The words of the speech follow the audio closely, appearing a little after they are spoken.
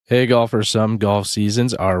Hey golfers, some golf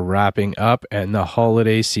seasons are wrapping up and the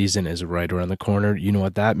holiday season is right around the corner. You know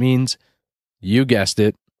what that means? You guessed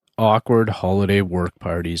it. Awkward holiday work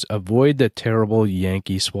parties. Avoid the terrible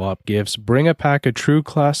Yankee swap gifts. Bring a pack of true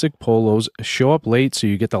classic polos. Show up late so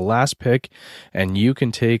you get the last pick and you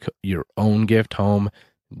can take your own gift home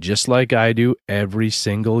just like I do every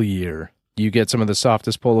single year. You get some of the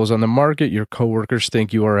softest polos on the market. Your coworkers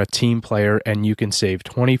think you are a team player, and you can save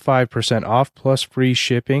 25% off plus free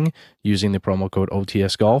shipping using the promo code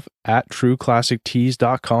OTS Golf at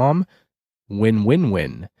trueclassictees.com. Win, win,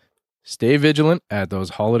 win. Stay vigilant at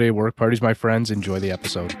those holiday work parties, my friends. Enjoy the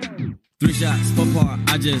episode. 3 shots, 4 par,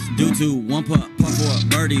 I just do 2, 1 putt, par 4,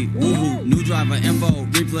 birdie, woohoo, new driver, info,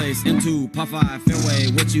 replace, M2, par 5,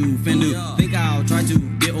 fairway, what you fin do? Think I'll try to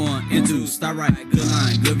get on into, start right, good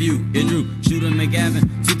line, good view, hit Drew, shoot him,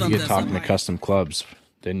 McGavin, 2 thumbs. You get talking to custom clubs,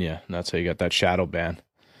 didn't you? And that's how you got that shadow ban.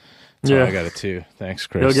 That's how I got it too. Thanks,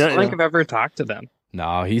 Chris. I don't think I've ever talked to them.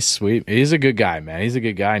 No, he's sweet. He's a good guy, man. He's a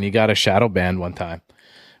good guy, and he got a shadow ban one time.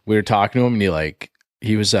 We were talking to him, and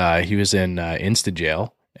he was in Insta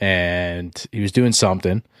jail. And he was doing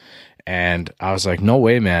something, and I was like, no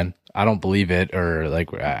way, man. I don't believe it. Or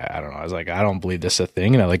like, I don't know. I was like, I don't believe this is a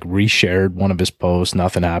thing. And I like reshared one of his posts.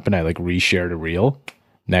 Nothing happened. I like reshared a reel.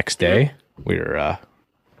 Next day, we were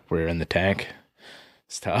in the tank.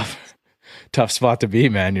 It's tough. Tough spot to be,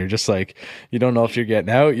 man. You're just like, you don't know if you're getting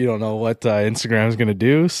out. You don't know what Instagram is going to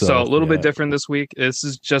do. So a little bit different this week. This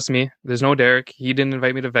is just me. There's no Derek. He didn't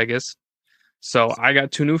invite me to Vegas. So I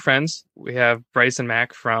got 2 new friends. We have Bryce and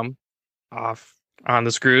Mac from Off on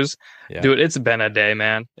the Screws. Yeah. Dude, it's been a day,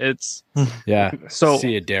 man. It's So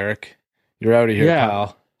see you, Derek. You're out of here,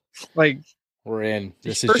 pal. Like we're in.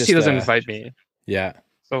 This first, he doesn't invite me. Yeah.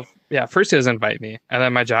 So first he doesn't invite me, and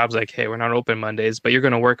then my job's like, hey, we're not open Mondays, but you're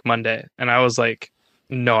gonna work Monday. And I was like,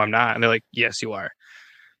 no, I'm not. And they're like, yes, you are.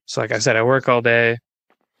 So like I said, I work all day.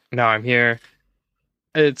 Now I'm here.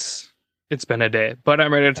 It's been a day, but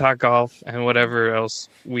I'm ready to talk golf and whatever else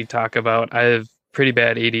we talk about. I have pretty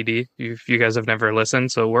bad ADD. If you guys have never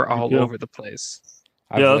listened, so we're all over the place.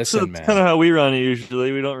 That's kind of how we run it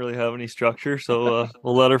usually. We don't really have any structure, so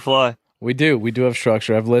we'll let her fly. We do have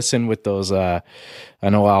structure. I've listened with those. I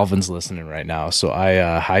know Alvin's listening right now, so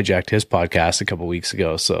I hijacked his podcast a couple weeks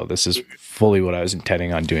ago. So this is fully what I was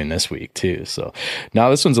intending on doing this week too. So now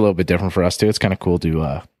this one's a little bit different for us too. It's kind of cool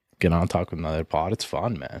to get on, talk with another pod. It's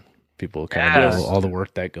fun, man. People kind of know all the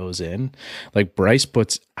work that goes in. Like Bryce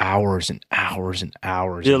puts hours and hours and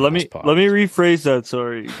hours. Yeah, let me rephrase that.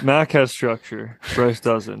 Sorry, Mac has structure. Bryce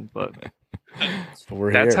doesn't, but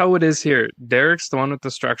that's how it is here. Derek's the one with the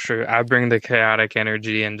structure. I bring the chaotic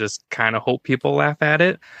energy and just kind of hope people laugh at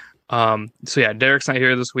it. So yeah, Derek's not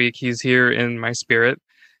here this week. He's here in my spirit,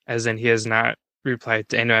 as in he has not replied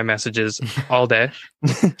to any of my messages all day.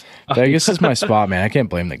 Vegas is my spot, man. I can't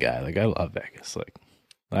blame the guy. Like I love Vegas. Like.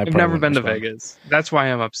 I've never been to Vegas. That's why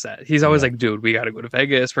I'm upset. He's always like, dude, we got to go to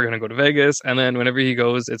Vegas. We're going to go to Vegas. And then whenever he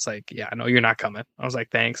goes, it's like, yeah, no, you're not coming. I was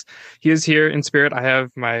like, thanks. He is here in spirit. I have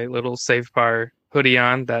my little Safe Bar hoodie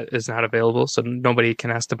on that is not available, so nobody can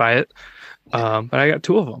ask to buy it. But I got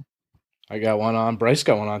 2 of them. I got one on. Bryce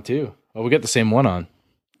got one on too. Oh, we got the same one on.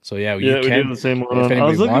 So yeah, we do the same one on. I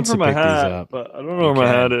was looking for my hat, but I don't know where my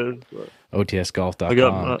hat is. OTSGolf.com. I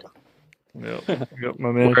got my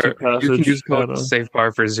Manitou Passage. You can use code Safe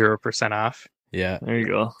Bar for 0% off. Yeah. There you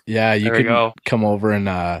go. Yeah, you can come over and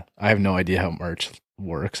I have no idea how merch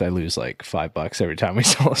works. I lose like $5 every time we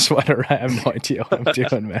sell a sweater. I have no idea what I'm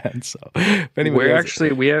doing, man. So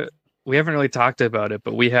we haven't really talked about it,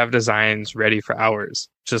 but we have designs ready for ours.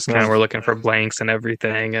 Just kind of we're looking for blanks and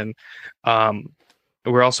everything. And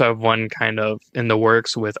we also have one kind of in the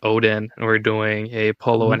works with Odin, and we're doing a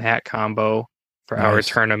polo and hat combo for our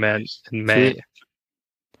tournament in May.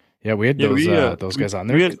 Yeah, we had those guys on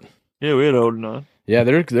there. We had Odin on. Yeah,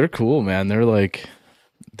 they're cool, man. They're like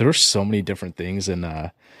there were so many different things, and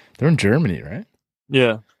they're in Germany, right?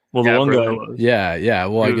 Yeah. Well, the one guy was. Yeah.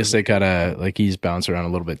 Well, I guess they kind of like he's bounced around a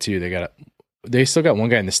little bit too. They still got one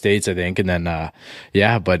guy in the States, I think, and then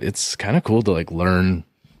but it's kind of cool to like learn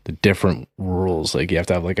the different rules. Like you have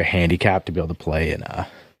to have like a handicap to be able to play and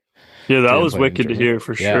that was wicked to hear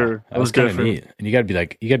for sure. That was kind of neat. And you gotta be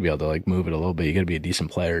able to like move it a little bit. You gotta be a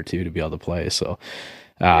decent player too to be able to play. So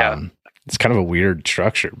it's kind of a weird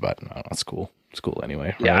structure, but it's cool. It's cool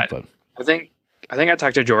anyway. Yeah, right? But I think I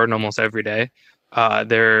talk to Jordan almost every day.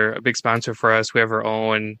 They're a big sponsor for us. We have our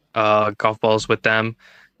own golf balls with them,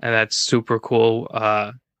 and that's super cool.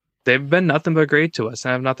 They've been nothing but great to us.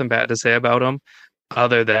 I have nothing bad to say about them.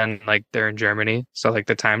 Other than like they're in Germany, so like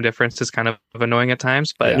the time difference is kind of annoying at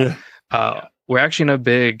times. But we're actually in a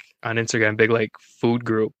big on Instagram, big like food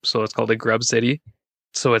group. So it's called the Grub City.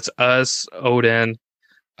 So it's us, Odin,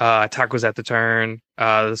 Tacos at the Turn,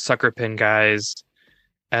 the Sucker Pin guys,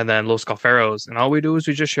 and then Los Calferos. And all we do is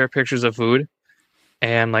we just share pictures of food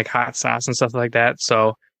and like hot sauce and stuff like that.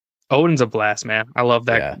 So Odin's a blast, man. I love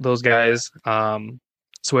that those guys.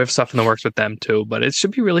 So we have stuff in the works with them too, but it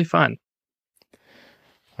should be really fun.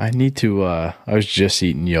 I need to I was just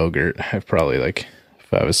eating yogurt. I've probably like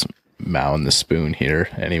if I was mowing the spoon here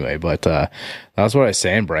anyway, but that's what I was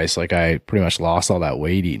saying, Bryce. Like I pretty much lost all that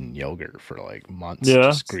weight eating yogurt for like months. Yeah.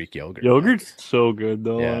 Just Greek yogurt. Yogurt's so good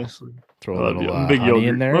though, Yeah. honestly. Throw a little I'm a big honey yogurt.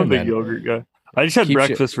 in there. I'm a and big then yogurt guy. I just had keeps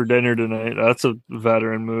breakfast for dinner tonight. That's a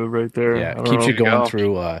veteran move right there. Yeah, I don't keeps know. you going go.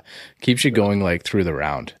 through keeps you going like through the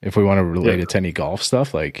round. If we want to relate it to any golf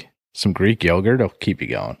stuff, like some Greek yogurt will keep you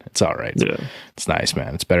going. It's all right. Yeah. It's nice,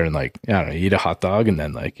 man. It's better than like, I don't know, you eat a hot dog and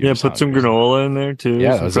then like Yeah, put some granola in there too.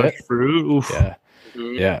 Yeah, some that's fresh it. fruit. Oof. Yeah.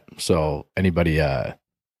 Mhm. Yeah. So anybody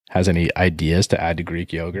has any ideas to add to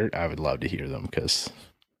Greek yogurt, I would love to hear them because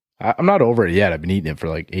I'm not over it yet. I've been eating it for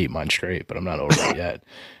like 8 months straight, but I'm not over it yet.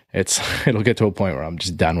 It'll get to a point where I'm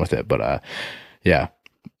just done with it. But yeah.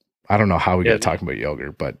 I don't know how we got talking about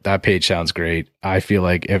yogurt, but that page sounds great. I feel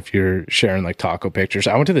like if you're sharing like taco pictures,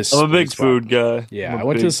 I went to this. I'm a big food guy. Yeah, I'm a I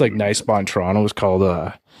went to big this like food nice guy. spot in Toronto. It was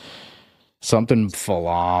called something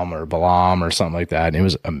Falam or Balam or something like that, and it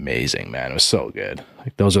was amazing, man. It was so good.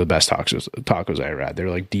 Like those are the best tacos I ever had. They're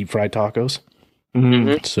like deep fried tacos.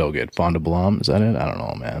 Mhm. So good. Fonda Balam, is that it? I don't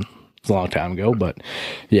know, man. It's a long time ago, but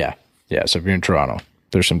yeah. So if you're in Toronto,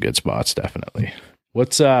 there's some good spots, definitely.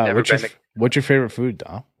 What's your favorite food,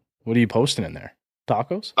 Dom? What are you posting in there?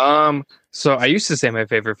 Tacos? So I used to say my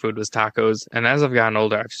favorite food was tacos, and as I've gotten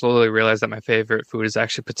older, I've slowly realized that my favorite food is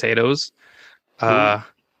actually potatoes.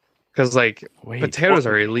 Because like potatoes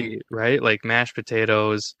are elite, right? Like mashed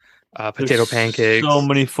potatoes, potato There's pancakes, so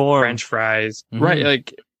many forms. French fries, Mhm. right?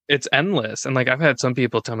 Like it's endless. And like I've had some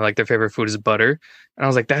people tell me like their favorite food is butter, and I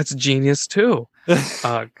was like, that's genius too.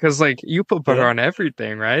 Because like you put butter Yeah. on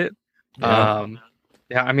everything, right? Yeah.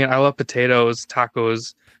 Yeah. I mean, I love potatoes,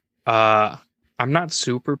 tacos. I'm not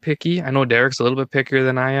super picky. I know Derek's a little bit pickier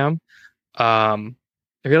than I am.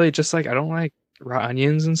 Really just like I don't like raw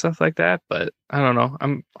onions and stuff like that, but I don't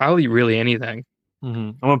know. I'll eat really anything.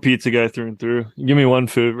 I'm a pizza guy through and through. You give me one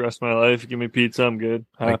food, rest of my life. You give me pizza, I'm good.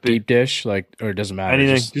 Happy. Like deep dish, like, or it doesn't matter.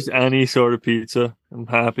 Anything, just any sort of pizza. I'm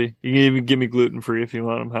happy. You can even give me gluten free if you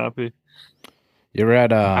want. I'm happy. You ever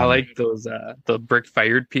had I like those the brick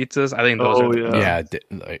fired pizzas. I think those are the best.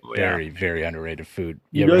 very, very underrated food.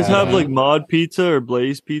 You ever guys had, have like Mod Pizza or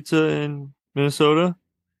Blaze Pizza in Minnesota?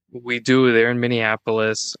 We do. They're in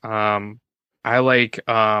Minneapolis. I like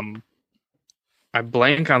I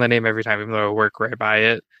blank on the name every time, even though I work right by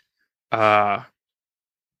it. I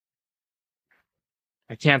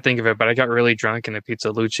can't think of it, but I got really drunk in a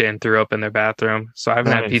Pizza Luce and threw up in their bathroom. So I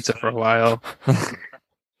haven't had Nice. pizza for a while.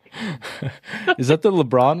 Is that the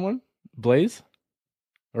LeBron one, Blaze?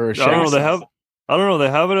 Or I don't know. Shaq's? They have. I don't know. They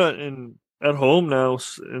have it at home now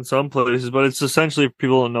in some places, but it's essentially,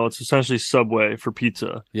 people don't know, it's essentially Subway for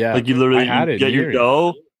pizza. Yeah, Like you literally I had it get your here.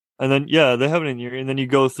 dough, and then they have it in here, and then you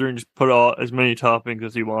go through and just put as many toppings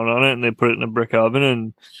as you want on it, and they put it in a brick oven,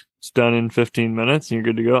 and it's done in 15 minutes, and you're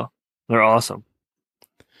good to go. They're awesome.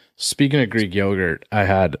 Speaking of Greek yogurt, I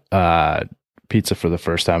had pizza for the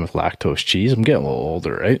first time with lactose cheese. I'm getting a little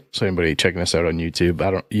older, right? So anybody checking this out on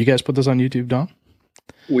YouTube, you guys put this on YouTube, Don?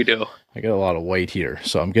 We do. I got a lot of weight here,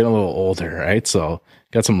 so I'm getting a little older, right? So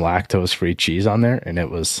got some lactose-free cheese on there, and it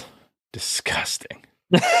was disgusting.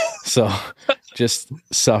 So just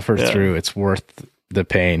suffer through. It's worth the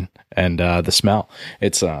pain and the smell.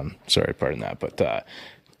 It's sorry, pardon that, but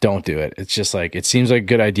don't do it. It's just like, it seems like a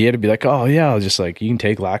good idea to be like, oh yeah, I'll just like, you can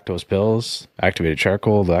take lactose pills, activated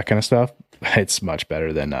charcoal, that kind of stuff. It's much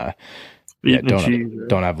better than don't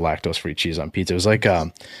have lactose-free cheese on pizza. It was like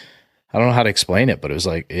I don't know how to explain it, but it was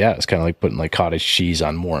like, it's kind of like putting like cottage cheese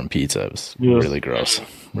on warm pizza. It was really gross.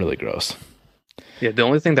 Really gross. Yeah, the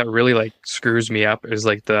only thing that really like screws me up is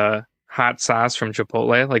like the hot sauce from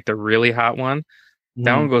Chipotle, like the really hot one.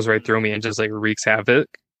 That one goes right through me and just like wreaks havoc.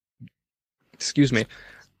 Excuse me.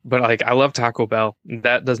 But like I love Taco Bell.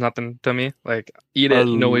 That does nothing to me. Like eat it,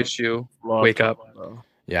 no issue. Wake up.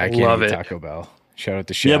 Yeah, I can't Love eat it. Taco Bell. Shout out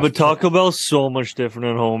to Chef. Yeah, but Taco Bell's so much different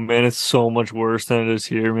at home, man. It's so much worse than it is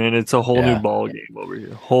here, man. It's a whole new ball game over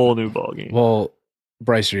here. Whole new ball game. Well,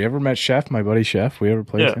 Bryce, have you ever met Chef, my buddy Chef? We ever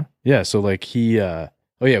played with him? Yeah, so like he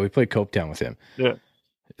we played Copetown with him. Yeah.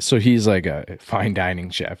 So he's like a fine dining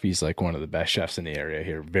chef. He's like one of the best chefs in the area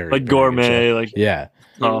here. Very like very gourmet, good like chef. Yeah.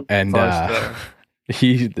 top And five star.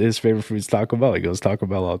 his favorite food is Taco Bell. He goes Taco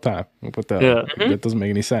Bell all the time. What the Yeah. that doesn't make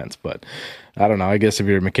any sense. But I don't know. I guess if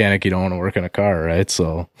you're a mechanic, you don't want to work in a car, right?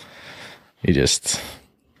 So you just,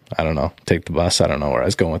 I don't know, take the bus. I don't know where I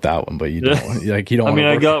was going with that one, but you don't like you don't. I mean, wanna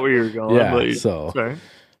I work- got where you were going. Yeah, But so- sorry.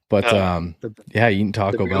 But The- yeah, eating The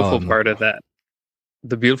Taco Bell. beautiful and- part of that.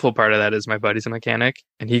 The beautiful part of that is my buddy's a mechanic,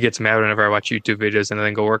 and he gets mad whenever I watch YouTube videos and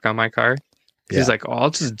then go work on my car. 'Cause he's Yeah. like, "Oh, I'll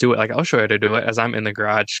just do it. Like, I'll show you how to do it." As I'm in the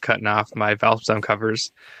garage cutting off my valve stem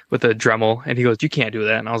covers with a Dremel, and he goes, "You can't do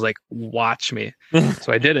that." And I was like, "Watch me."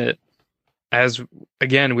 So I did it. As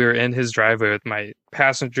again, we were in his driveway with my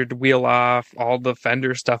passenger wheel off, all the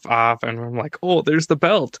fender stuff off, and I'm like, "Oh, there's the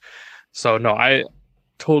belt." So no, I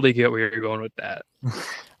totally get where you're going with that.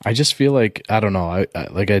 I just feel like I don't know. I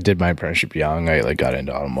did my apprenticeship young. I like got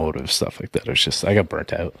into automotive stuff like that. It's just I got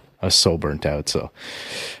burnt out. I was so burnt out. So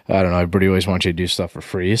I don't know. Everybody always wants you to do stuff for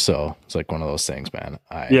free. So it's like one of those things, man.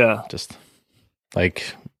 Yeah. Just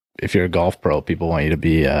like if you're a golf pro, people want you to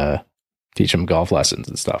be teach them golf lessons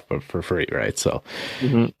and stuff, but for free, right? So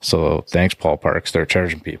Mhm. so thanks, Paul Parks. They're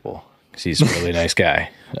charging people because he's a really nice guy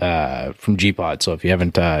from G-Pod. So if you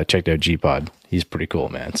haven't checked out G-Pod, he's pretty cool,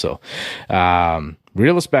 man. So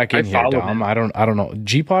reel us back I in here, follow Dom. him. I don't know.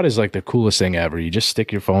 G-Pod is like the coolest thing ever. You just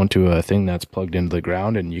stick your phone to a thing that's plugged into the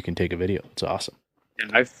ground and you can take a video. It's awesome.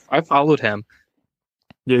 Yeah, I followed him.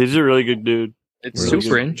 Yeah, he's a really good dude. It's Really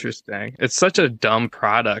super good. interesting. It's such a dumb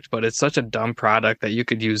product, but it's such a dumb product that you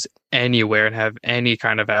could use anywhere and have any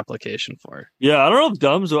kind of application for. Yeah, I don't know if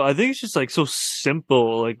dumb's. I think it's just like so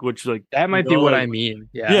simple, like which like That might you be know, what like- I mean.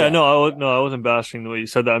 Yeah, Yeah. no, I wasn't bashing the way you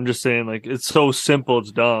said that. I'm just saying like it's so simple,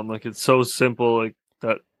 it's dumb. Like it's so simple, like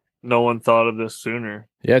that no one thought of this sooner.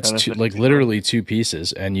 Yeah, it's Kind of two, thing, like you know? literally two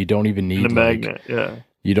pieces, and you don't even And need a like magnet, yeah.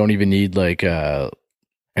 you don't even need like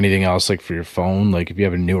anything else like for your phone. Like if you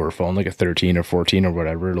have a newer phone, like a 13 or 14 or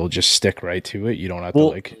whatever, it'll just stick right to it. You don't have Well,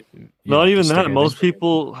 to like. you Not don't have even to stick that. anything. Most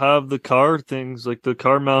people have the car things, like the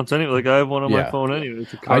car mounts anyway. Like I have one on Yeah. my phone anyway.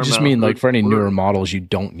 It's a car I just mount. mean like for any Whatever. newer models, you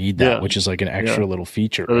don't need that, Yeah. which is like an extra little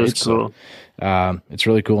feature, That right? is cool. So, it's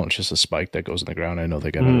really cool. And it's just a spike that goes in the ground. I know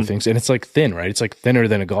they got Mhm. other things, and it's like thin, right? It's like thinner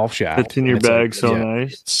than a golf shaft. It's in and your it's, like, bag, so yeah,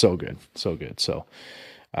 nice. It's so good, so good. So,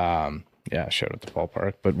 yeah, shout out to Paul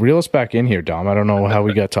Park. But reel us back in here, Dom. I don't know how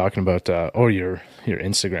we got talking about your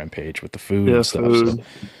Instagram page with the food Yeah, and stuff. So, food.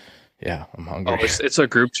 yeah, I'm Oh, hungry. it's a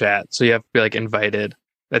group chat, so you have to be like invited.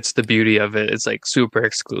 That's the beauty of it. It's like super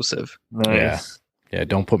exclusive. Nice. Yeah,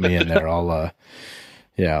 don't put me in there. I'll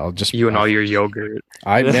just You and all your yogurt.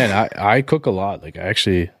 I cook a lot. Like I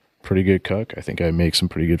actually pretty good cook. I think I make some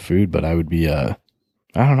pretty good food, but I would be I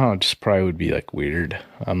don't know, just probably would be like weird.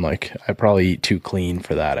 I'm like I probably eat too clean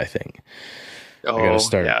for that, I think. Oh,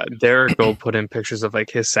 start- yeah. Derek will put in pictures of like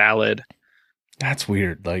his salad. That's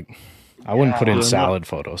weird. Like I wouldn't put Yeah. in salad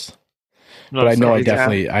photos. No, But I know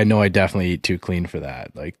sorry. I definitely eat too clean for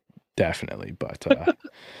that. Like definitely. But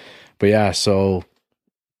but yeah, so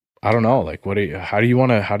I don't know. Like how do you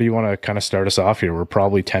want to kind of start us off here? We're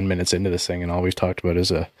probably 10 minutes into this thing and all we've talked about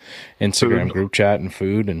is a Instagram Food. group chat and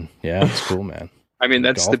food, and yeah, it's cool, man. I mean,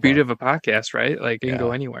 that's Golf the beauty ball. of a podcast, right? Like, you can go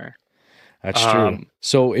Yeah. anywhere. That's true.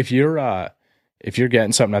 So if you're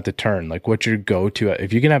getting something at the turn, like what's your go-to?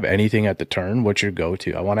 If you can have anything at the turn, what's your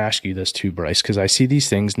go-to? I want to ask you this too, Bryce, because I see these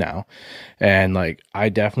things now, and like I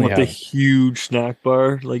definitely With the have. huge snack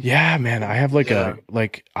bar, like Yeah, man, I have like Yeah.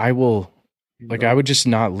 I would just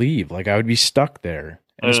not leave. Like I would be stuck there,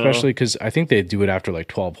 and I know. especially because I think they do it after like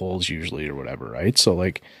 12 holes usually or whatever, right? So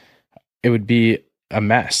like it would be a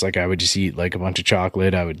mess. Like I would just eat like a bunch of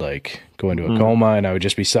chocolate. I would like go into a Mhm. coma, and I would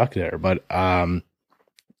just be stuck there. But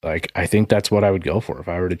like I think that's what I would go for if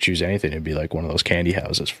I were to choose anything. It'd be like one of those candy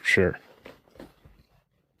houses for sure.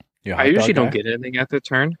 You a I hot dog usually don't guy? get anything at the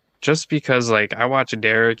turn just because, like, I watch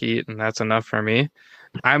Derek eat and that's enough for me.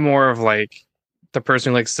 I'm more of like the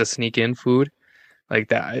person who likes to sneak in food like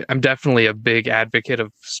that. I'm definitely a big advocate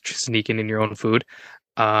of sneaking in your own food.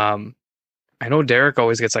 I know Derek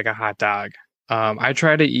always gets like a hot dog. I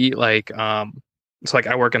try to eat like, so like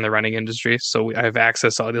I work in the running industry, so I have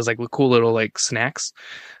access to all these like cool little like snacks.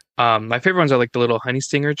 My favorite ones are like the little honey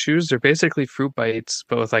stinger chews. They're basically fruit bites,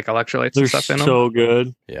 but with like electrolytes they're and stuff in them. so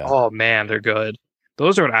good. Yeah. Oh man, they're good.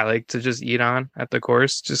 Those are what I like to just eat on at the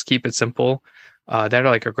course. Just keep it simple. That or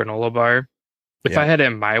like a granola bar. If Yeah. I had it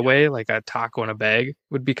my way, like a taco in a bag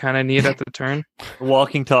would be kind of neat at the turn. A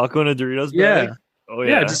walking taco in a Doritos Yeah. bag. Oh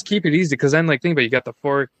Yeah, yeah. just keep it easy because then like think about it, you got the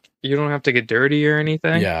fork. You don't have to get dirty or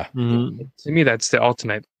anything. Yeah. Mhm. To me, that's the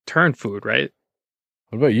ultimate turn food, right?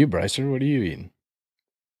 What about you, Brycer? What are you eating?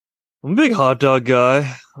 I'm a big hot dog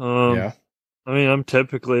guy. Yeah. I mean, I'm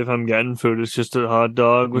typically, if I'm getting food, it's just a hot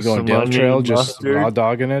dog You with going some Dale onion Trail, and just raw mustard.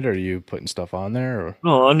 dogging it, or are you putting stuff on there? Or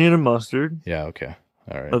No, onion and mustard. yeah, okay,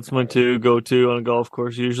 all right, That's my two go-to on a golf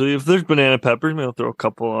course usually. If there's banana peppers, maybe I'll throw a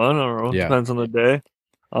couple on. I don't know. yeah. Depends on the day.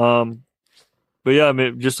 Um, but yeah, I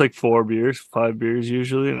mean, just like 4 beers, 5 beers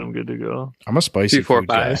usually, and I'm good to go. I'm a spicy 2, 4, food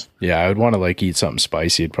guy. 5. Yeah, I would want to like eat something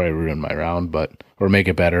spicy. It'd probably ruin my round, but or make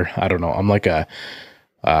it better. I don't know. I'm like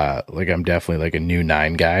I'm definitely like a new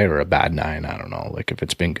 9 guy or a bad 9. I don't know. Like if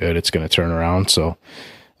it's been good, it's gonna turn around. So,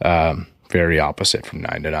 very opposite from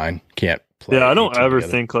 9 to 9. Can't play. Yeah, I don't 18 ever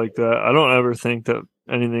together. think like that. I don't ever think that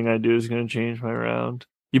anything I do is going to change my round.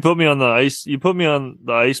 You put me on the ice. You put me on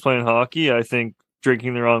the ice playing hockey. I think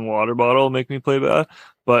drinking the wrong water bottle will make me play bad.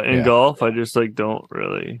 But in Yeah. golf, I just like don't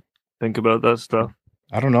really think about that stuff.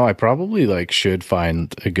 I don't know. I probably like should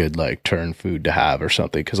find a good like turn food to have or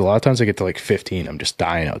something because a lot of times I get to like 15, I'm just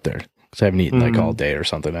dying out there because I haven't eaten like all day or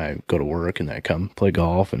something. I go to work and then I come play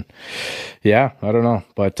golf and yeah, I don't know.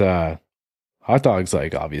 But hot dogs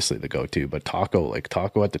like obviously the go-to, but taco at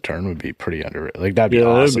the turn would be pretty underrated. Like that'd be Yeah,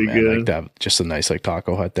 that'd awesome, be man. good. Like that just a nice like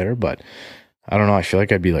taco hut there. But I don't know. I feel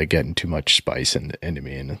like I'd be like getting too much spice into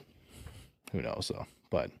me, and who knows though.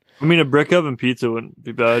 But I mean, a brick oven pizza wouldn't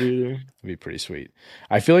be bad either. it'd be pretty sweet.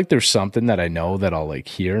 I feel like there's something that I know that I'll like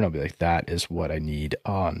hear and I'll be like, that is what I need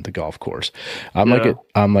on the golf course. I'm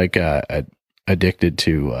addicted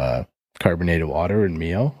to carbonated water and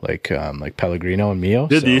Mio, like Pellegrino and Mio.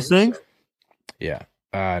 Did So, these things? yeah.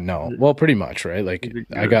 No. Well, pretty much, right? Like Is it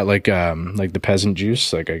I good? got like the peasant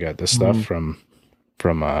juice. Like I got this stuff from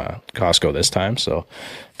Costco this time. So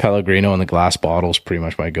Pellegrino in the glass bottle is pretty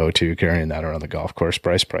much my go-to, carrying that around the golf course.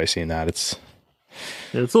 Pricey that. It's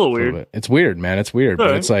Yeah, it's a little a little weird. bit. It's weird, man. It's weird, but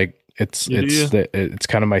Alright. it's like it's You do you. it's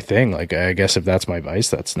kind of my thing. Like I guess if that's my vice,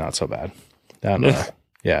 that's not so bad. I don't know.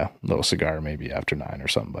 Yeah, little cigar maybe after 9 or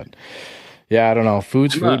something. But yeah, I don't know.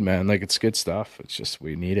 Food's I'm food, not- man. Like it's good stuff. It's just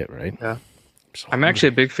we need it, right? Yeah. So I'm actually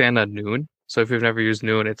a big fan of Noon. So if you've never used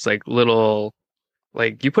Noon, it's like little,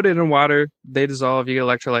 like you put it in water, they dissolve, you get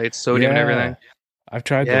electrolytes, sodium, and everything. I've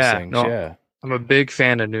tried those Yeah, things. no. Yeah, I'm a big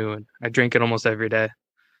fan of Noon. I drink it almost every day.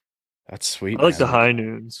 that's sweet. I like man. the high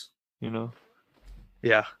noons. You know?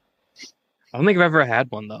 Yeah. I don't think I've ever had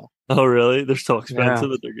one though. Oh, really? They're so expensive,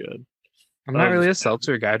 but they're good. I'm not Um, really a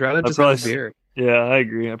seltzer guy. I'd rather I just have a probably- beer. Yeah, I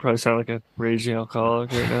agree. I probably sound like a raging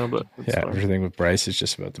alcoholic right now, but it's Yeah, fine. everything with Bryce is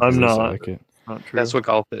just about the I'm booze. I not. like it. Not true. That's what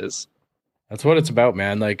golf is. That's what it's about,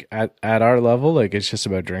 man. Like at our level, like it's just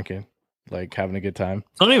about drinking, like having a good time.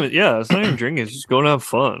 It's not even. Yeah, it's not even drinking. It's just going to have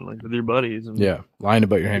fun, like with your buddies. And, Yeah, lying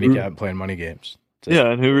about your handicap, and playing money games. That's it. yeah,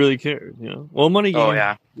 and who really cares? You know. Well, money game. Oh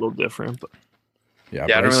yeah. A little different, but Yeah,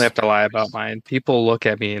 Yeah, I don't Bryce- really have to lie about mine. People look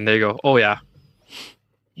at me and they go, "Oh yeah,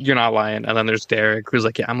 you're not lying." And then there's Derek, who's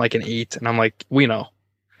like, "Yeah, I'm like an 8," and I'm like, "We know.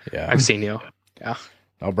 Yeah, I've seen you."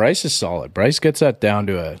 no, Bryce is solid. Bryce gets that down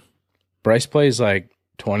to a. Bryce plays like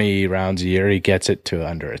 20 rounds a year. He gets it to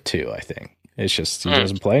under a 2. I think it's just he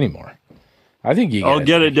doesn't play anymore. I think you. I'll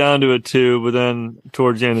get it down to a 2. But then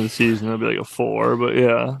towards the end of the season, it'll be like a 4. But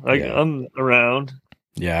yeah, Yeah. I'm around.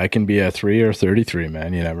 Yeah, I can be a 3 or 33,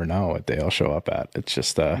 man. You never know what they all show up at. It's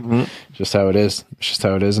just Mhm. just how it is. It's just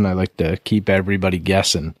how it is, and I like to keep everybody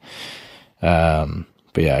guessing.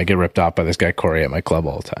 But yeah, I get ripped off by this guy Corey at my club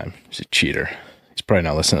all the time. He's a cheater. He's probably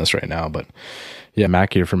not listening to this right now, but yeah,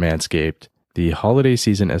 Mac here for Manscaped. The holiday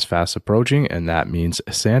season is fast approaching, and that means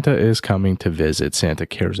Santa is coming to visit. Santa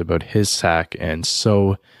cares about his sack, and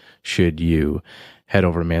so should you. Head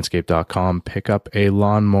over to manscaped.com, pick up a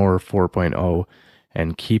Lawnmower 4.0,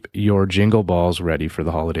 and keep your jingle balls ready for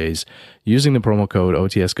the holidays. Using the promo code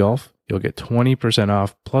OTS Golf, you'll get 20%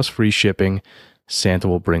 off plus free shipping. Santa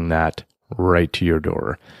will bring that right to your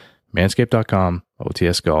door. Manscaped.com,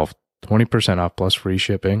 OTS Golf, 20% off plus free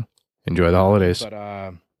shipping. Enjoy the holidays.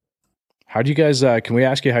 But how do you guys? Can we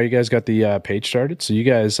ask you how you guys got the page started? So you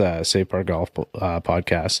guys, Save Par Golf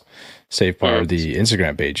podcast, Save Par the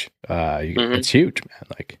Instagram page. It's huge, man.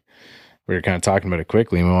 Like we were kind of talking about it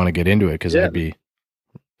quickly, and we want to get into it because that'd be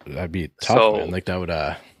tough, So- man. Like that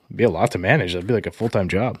would be a lot to manage. That'd be like a full time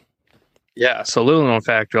job. Yeah. So little known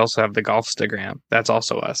fact, we also have the Golfstagram. That's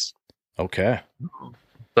also us. Okay.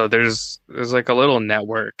 So there's like a little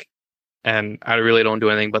network, and I really don't do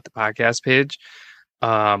anything but the podcast page.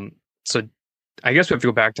 So I guess we have to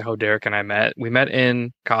go back to how Derek and I met. We met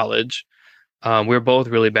in college. We were both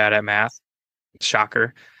really bad at math.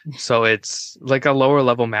 Shocker. So it's like a lower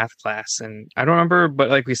level math class. And I don't remember, but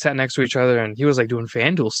like we sat next to each other and he was like doing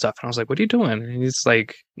FanDuel stuff. And I was like, "What are you doing?" And he's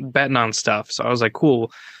like betting on stuff. So I was like,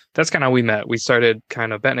 cool. That's kind of how we met. We started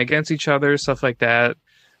kind of betting against each other, stuff like that.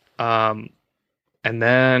 And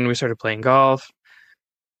then we started playing golf.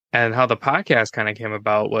 And how the podcast kind of came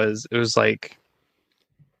about was it was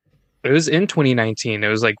in 2019. It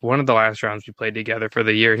was like one of the last rounds we played together for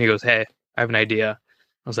the year. And he goes, "Hey, I have an idea."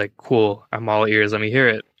 I was like, "Cool. I'm all ears. Let me hear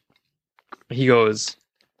it." He goes,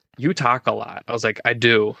 "You talk a lot." I was like, "I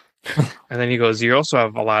do." And then he goes, "You also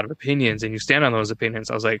have a lot of opinions and you stand on those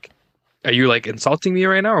opinions." I was like, "Are you like insulting me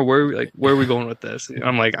right now? Or where are we going with this?"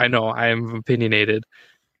 I'm like, "I know I am opinionated."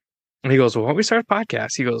 And he goes, "Well, why don't we start a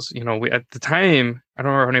podcast?" He goes, we at the time, I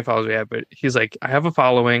don't remember how many followers we had, but he's like, "I have a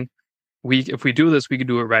following. If we do this, we could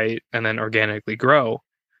do it right and then organically grow."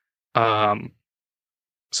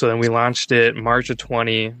 So then we launched it March of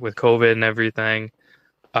 20 with COVID and everything.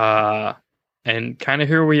 And kind of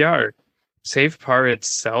here we are. Save Par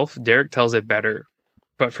itself, Derek tells it better.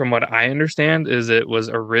 But from what I understand is it was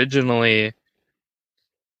originally,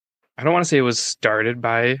 I don't want to say it was started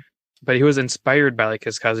by, but he was inspired by like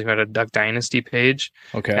his cousin who had a Duck Dynasty page.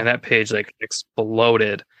 Okay. And that page like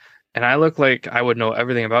exploded. And I look like I would know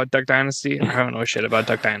everything about Duck Dynasty. And I don't know shit about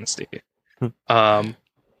Duck Dynasty.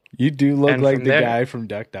 You do look And like from the there- guy from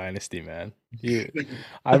Duck Dynasty, man.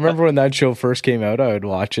 I remember when that show first came out, I would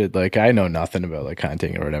watch it. Like, I know nothing about like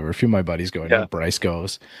hunting or whatever. A few of my buddies go, Yeah. Bryce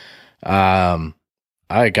goes. I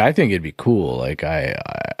think it'd be cool. Like, I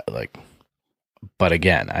like, but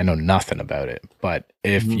again, I know nothing about it. But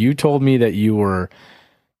if Mhm. you told me that you were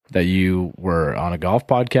on a golf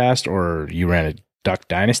podcast or you ran a Duck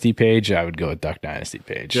Dynasty page, I would go with Duck Dynasty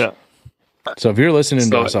page. Yeah. So if you're listening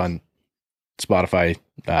to So- us on Spotify,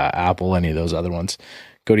 Apple, any of those other ones,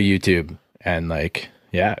 go to YouTube and like,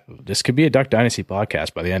 yeah, this could be a Duck Dynasty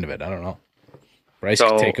podcast by the end of it. I don't know. Bryce could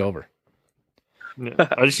So- take over. Yeah.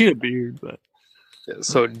 I just need a beard, but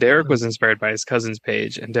So Derek was inspired by his cousin's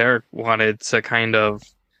page, and Derek wanted to kind of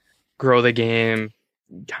grow the game,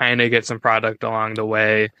 kind of get some product along the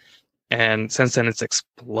way. And since then, it's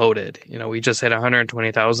exploded. We just hit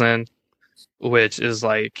 120,000, which is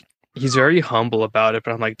like, he's very humble about it.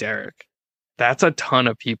 But I'm like, Derek, that's a ton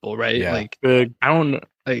of people, right? Yeah. Like, big. I don't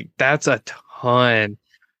like, that's a ton.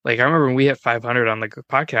 Like, I remember when we hit 500 on the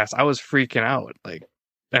podcast, I was freaking out. Like,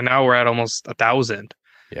 and now we're at almost 1,000.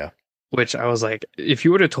 Yeah. Which I was like, if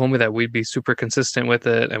you would have told me that we'd be super consistent with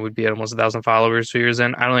it and we'd be at almost 1,000 followers 2 years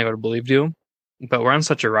in, I don't think I would have believed you. But we're on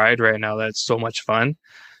such a ride right now that it's so much fun.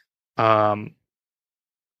 But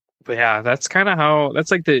yeah, that's kind of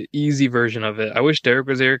that's like the easy version of it. I wish Derek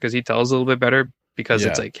was here because he tells a little bit better because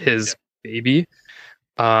it's Yeah. like his baby.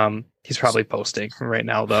 He's probably posting right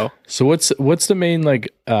now though. So what's the main like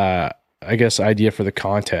I guess idea for the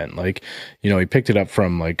content? Like, he picked it up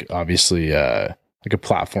from like obviously like a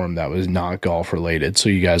platform that was not golf related. So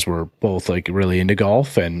you guys were both like really into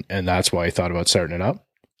golf and that's why you thought about starting it up.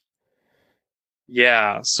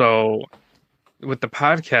 Yeah, so with the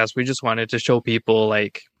podcast, we just wanted to show people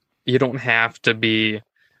like you don't have to be,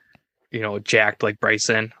 jacked like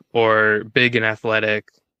Bryson or big and athletic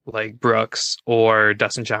like Brooks or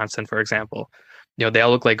Dustin Johnson, for example. They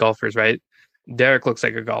all look like golfers, right? Derek looks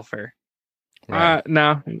like a golfer. Right.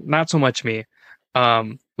 No, not so much me.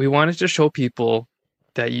 We wanted to show people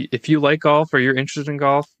that if you like golf or you're interested in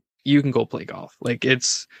golf, you can go play golf. Like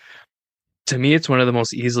to me, it's one of the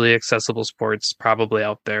most easily accessible sports probably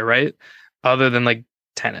out there, right? Other than like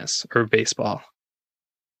tennis or baseball.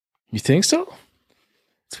 You think so?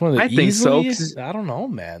 It's one of the I think so, easily- 'cause- I don't know,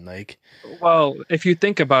 man. Like, Well, if you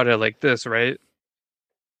think about it like this, right?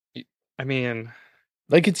 I mean,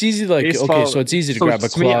 it's easy. Like, okay, Baseball- so it's easy to so grab a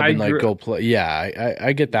to me, club I and like grew- go play. Yeah,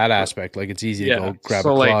 I get that aspect. Like, it's easy to Yeah, go grab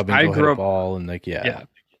so, a like, club and I go hit grew a up- ball and like, yeah.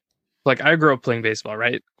 Like I grew up playing baseball,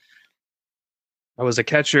 right? I was a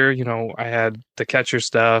catcher, I had the catcher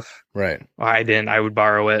stuff. right. Well, I didn't. I would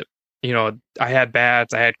borrow it. I had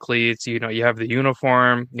bats, I had cleats. You have the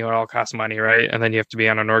uniform. It all costs money, right? And then you have to be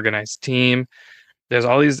on an organized team. There's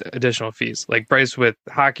all these additional fees. Like Bryce with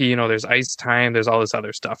hockey, there's ice time. There's all this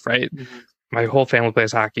other stuff, right? My whole family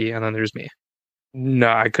plays hockey, and then there's me. No,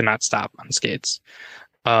 I could not stop on skates.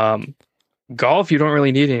 Golf, you don't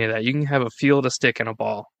really need any of that. You can have a field, a stick, and a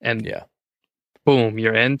ball, and Yeah. boom,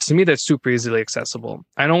 you're in. To me, that's super easily accessible.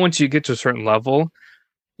 I know once you get to a certain level,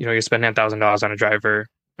 you're spending $1,000 on a driver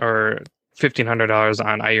or $1,500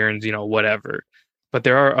 on irons, whatever. But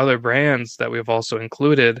there are other brands that we've also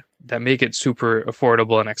included that make it super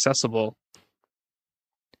affordable and accessible.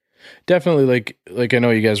 Definitely, like I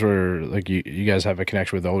know you guys were like you guys have a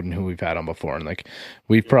connection with Odin, who we've had on before, and like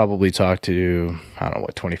we've probably talked to, I don't know,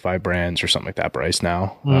 what, 25 brands or something like that, Bryce,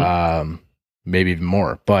 now. Maybe even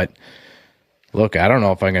more. But look, I don't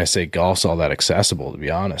know if I'm going to say golf's all that accessible, to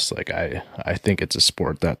be honest. Like I think it's a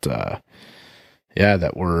sport that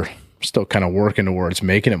that still kind of working towards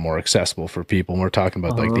making it more accessible for people. And we're talking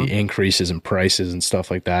about like the increases in prices and stuff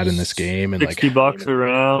like that in this game, and $60 like a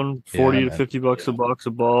round, 40 to $50 a box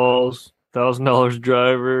of balls, $1,000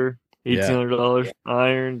 driver, $1,800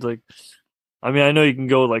 irons. Like, I mean, I know you can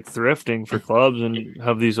go like thrifting for clubs and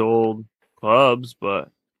have these old clubs, but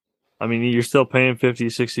I mean, you're still paying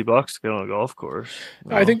 $50-$60 to get on a golf course.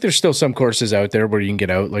 I think there's still some courses out there where you can get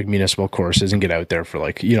out, like municipal courses, and get out there for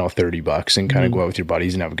like, $30 and kind of go out with your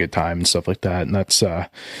buddies and have a good time and stuff like that. And that's,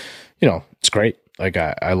 it's great. Like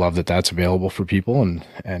I love that that's available for people,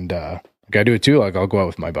 and like I do it too. Like I'll go out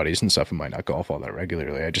with my buddies and stuff and might not golf all that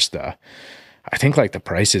regularly. I just, I think like the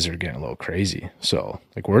prices are getting a little crazy. So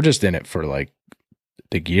like we're just in it for like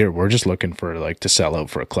the gear. We're just looking for like to sell out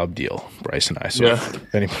for a club deal, Bryce and I. So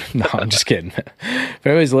if anybody, no, I'm just kidding. If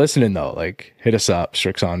anybody's listening though, like hit us up,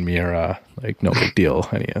 Strixon Mira, like no big deal.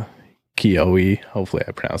 Any Kioi, hopefully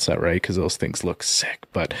I pronounced that right because those things look sick.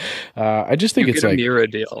 But I just think it's like a Mira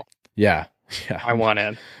deal. Yeah. I want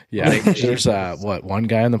in. Yeah. There's one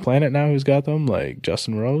guy on the planet now who's got them, like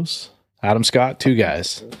Justin Rose, Adam Scott, two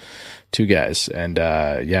guys. And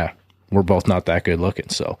we're both not that good looking.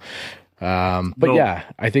 So yeah,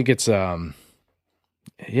 I think it's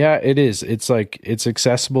it is. It's like it's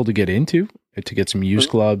accessible to get into, to get some used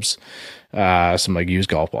clubs, some like used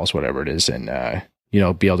golf balls, whatever it is, and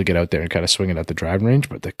be able to get out there and kind of swing it at the driving range.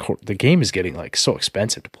 But the game is getting like so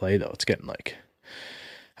expensive to play though. It's getting like,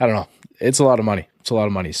 I don't know. It's a lot of money.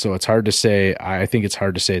 So it's hard to say. I think it's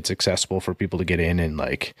hard to say it's accessible for people to get in and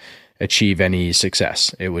like achieve any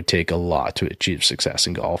success. It would take a lot to achieve success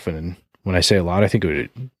in golf. And when I say a lot, I think it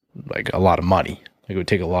would like a lot of money. Like it would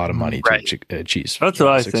take a lot of money to achieve. That's what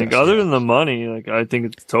I think. Other than the money, like I think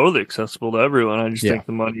it's totally accessible to everyone. I just think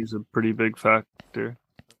the money is a pretty big factor.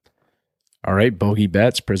 All right, Bogey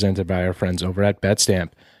Bets presented by our friends over at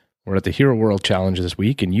BetStamp. We're at the Hero World Challenge this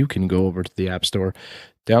week, and you can go over to the App Store,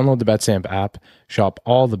 download the BetStamp app, shop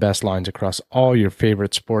all the best lines across all your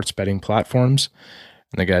favorite sports betting platforms,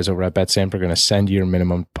 and the guys over at BetStamp are going to send you your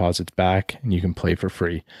minimum deposits back, and you can play for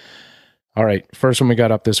free. All right, first one we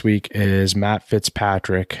got up this week is Matt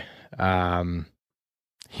Fitzpatrick.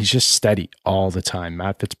 He's just steady all the time.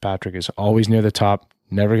 Matt Fitzpatrick is always near the top,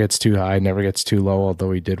 never gets too high, never gets too low,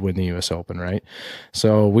 although he did win the U.S. Open, right?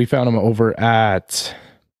 So we found him over at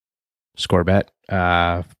ScoreBet,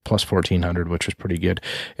 plus 1,400, which was pretty good.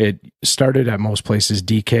 It started at most places,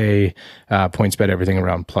 DK, PointsBet, everything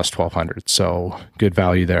around plus 1,200. So good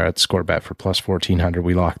value there at ScoreBet for plus 1,400.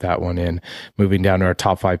 We locked that one in. Moving down to our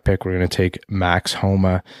top 5 pick, we're going to take Max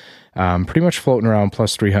Homa. Pretty much floating around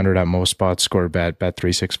plus 300 at most spots. ScoreBet,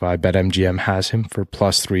 Bet365, BetMGM has him for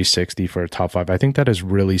plus 360 for a top 5. I think that is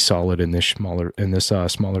really solid in this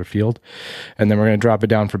smaller field. And then we're going to drop it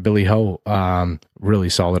down for Billy Ho. Really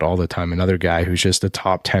solid all the time. Another guy who's just a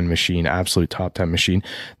top 10 machine, absolute top 10 machine.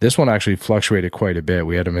 This one actually fluctuated quite a bit.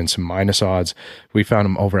 We had him in some minus odds. We found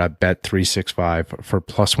him over at Bet365 for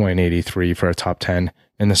plus 183 for a top 10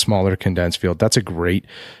 in the smaller condensed field. That's a great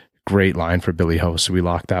line for Billy Ho. So we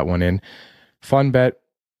locked that one in. Fun bet,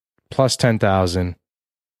 plus 10,000,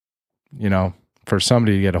 for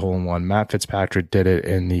somebody to get a hole in one. Matt Fitzpatrick did it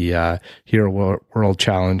in the Hero World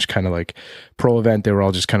Challenge, kind of like pro event. They were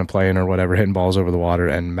all just kind of playing or whatever, hitting balls over the water,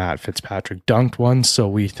 and Matt Fitzpatrick dunked one. So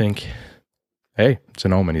we think, hey, it's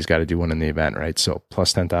an omen. He's got to do one in the event, right? So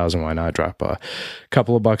plus 10,000, why not drop a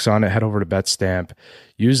couple of bucks on it? Head over to BetStamp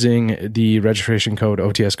using the registration code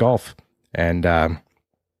OTS Golf, and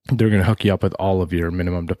they're going to hook you up with all of your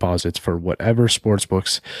minimum deposits for whatever sports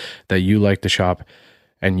books that you like to shop.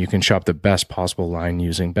 And you can shop the best possible line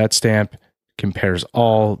using BetStamp. Compares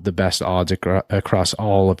all the best odds across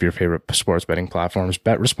all of your favorite sports betting platforms.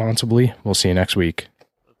 Bet responsibly. We'll see you next week.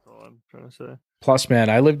 That's all I'm trying to say. Plus,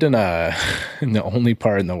 man, I lived in the only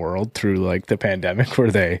part in the world through like the pandemic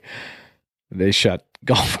where they shut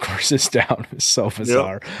golf courses down. It was so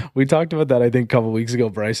bizarre. Yep. We talked about that, I think, a couple of weeks ago,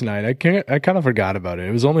 Bryce and I kind of forgot about it.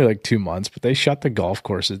 It was only like 2 months, but they shut the golf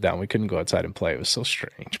courses down. We couldn't go outside and play. It was so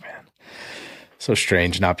strange, man. So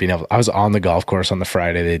strange not being able. I was on the golf course on the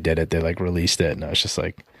Friday they did it. They like released it, and I was just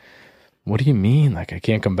like, "What do you mean? Like I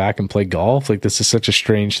can't come back and play golf? Like this is such a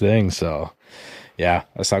strange thing." So, yeah,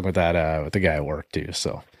 I was talking with that with the guy at work too.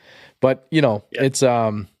 So, but it's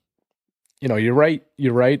you're right.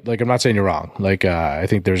 You're right. Like I'm not saying you're wrong. Like I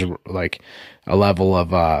think there's like a level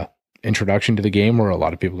of introduction to the game where a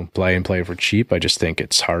lot of people can play and play for cheap. I just think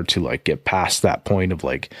it's hard to like get past that point of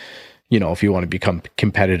like, if you want to become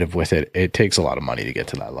competitive with it, it takes a lot of money to get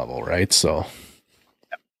to that level, right? So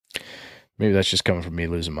maybe that's just coming from me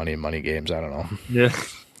losing money in money games. I don't know. Yeah.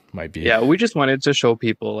 Might be. Yeah, we just wanted to show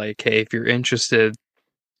people like, hey, if you're interested,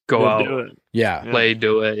 go out, do it. Yeah. play,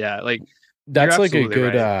 do it. Yeah, like That's you're like a absolutely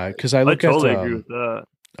good right. because I I look totally at agree with that.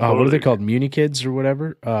 what are they Totally. called, Muni Kids or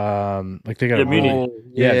whatever, like they got Yeah, a really Muni. Oh,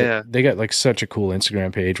 yeah yeah. they got like such a cool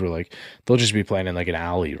Instagram page where like they'll just be playing in like an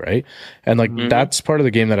alley, right? And like Mhm. that's part of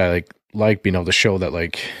the game that I like being able to show that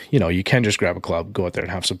like, you know, you can just grab a club, go out there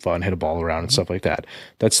and have some fun, hit a ball around and stuff like that.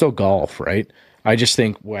 That's still golf, right? I just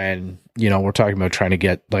think when, you know, we're talking about trying to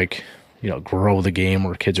get like, you know, grow the game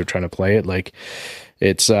where kids are trying to play it, like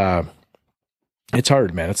it's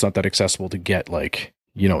hard, man. It's not that accessible to get like,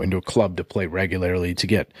 you know, into a club to play regularly, to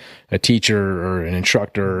get a teacher or an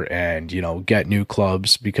instructor and, you know, get new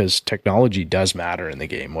clubs, because technology does matter in the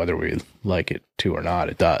game, whether we like it to or not.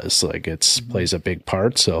 It does. Like it's plays a big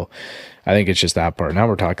part. So I think it's just that part. Now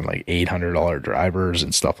we're talking like $800 drivers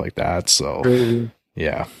and stuff like that. So Crazy.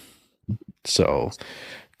 yeah. So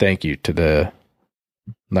thank you to the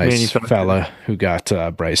nice Manufacturer. fella who got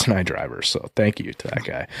Bryce and I drivers. So thank you to that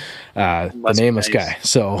guy, the Must be nameless nice. guy.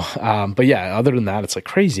 So, but yeah, other than that, it's like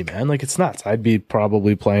crazy, man. Like it's nuts. I'd be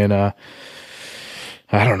probably playing I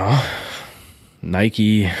don't know,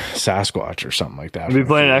 Nike Sasquatch or something like that. I'll be for a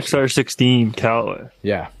playing few years. XR16 Callaway.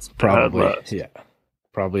 Yeah, probably. left. Yeah,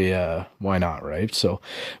 probably. Why not? Right. So,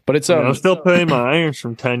 but it's I'm still playing my irons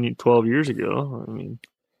from 10, 12 years ago. I mean,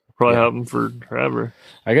 probably Yeah. have them for forever.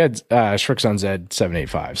 I got Shrixon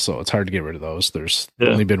Z785, so it's hard to get rid of those. There's Yeah.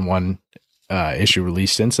 only been one issue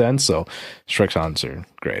released since then, so Shrixons are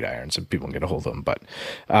great irons and people can get a hold of them. But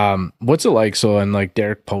what's it like? So, and like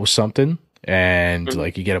Derek posts something and Mhm.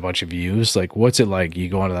 like you get a bunch of views. Like, what's it like? You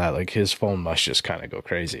go into that, like his phone must just kind of go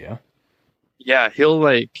crazy, huh? Yeah, he'll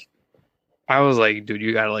like. I was like, dude,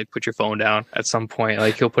 you gotta like put your phone down at some point.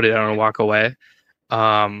 Like he'll put it down and walk away.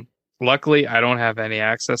 Luckily, I don't have any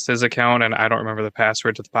access to his account, and I don't remember the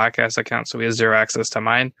password to the podcast account, so he has zero access to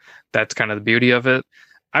mine. That's kind of the beauty of it.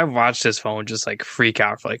 I watched his phone just like freak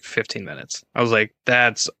out for like 15 minutes. I was like,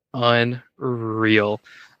 that's unreal.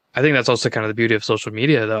 I think that's also kind of the beauty of social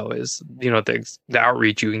media, though, is, you know, the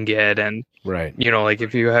outreach you can get. And, Right. you know, like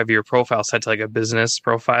if you have your profile set to like a business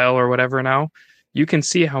profile or whatever now, you can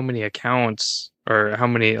see how many accounts or how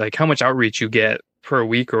much outreach you get per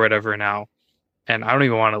week or whatever now. And I don't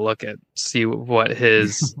even want to see what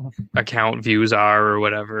his account views are or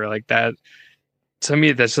whatever like that. To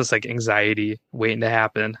me, that's just like anxiety waiting to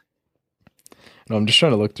happen. No, I'm just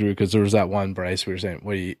trying to look through because there was that one Bryce we were saying.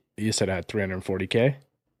 What you said it had 340K,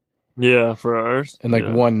 Yeah, for ours. and like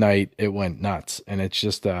Yeah. one night it went nuts, and it's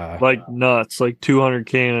just Like nuts, like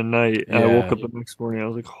 200K in a night. And I Yeah. woke up the next morning. I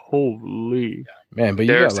was like, holy. man. But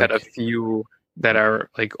you Derek's got had like a few that are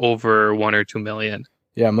like over 1 or 2 million.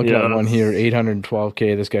 yeah, I'm looking Yeah. at one here,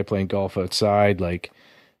 812K. This guy playing golf outside, like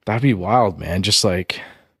that'd be wild, man. Just like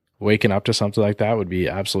waking up to something like that would be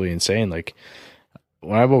absolutely insane. Like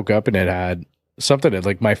when I woke up and it had something that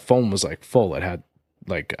like my phone was like full. It had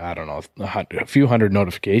like I don't know a few hundred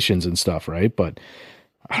notifications and stuff, right? But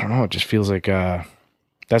I don't know. It just feels like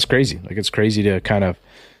that's crazy. Like it's crazy to kind of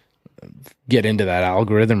get into that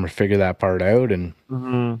algorithm or figure that part out. And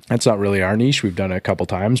that's not really our niche. We've done it a couple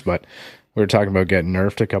times, but we were talking about getting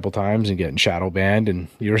nerfed a couple times and getting shadow banned. And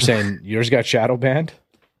you were saying yours got shadow banned.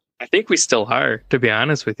 I think we still are, to be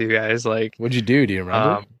honest with you guys. Like, What'd you do? Do you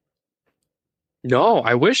remember? no,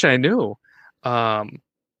 I wish I knew.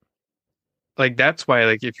 Like that's why,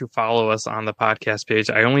 like, if you follow us on the podcast page,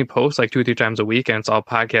 I only post like 2 or 3 times a week, and it's all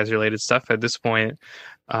podcast related stuff at this point.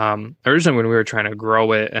 Originally, when we were trying to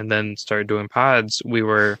grow it and then start doing pods, we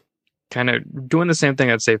were kind of doing the same thing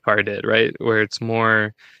that Safe Par did, right? Where it's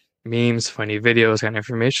more memes, funny videos, kind of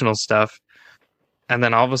informational stuff. And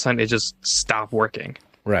then all of a sudden, it just stopped working.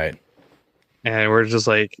 Right. And we're just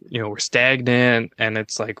like, you know, we're stagnant, and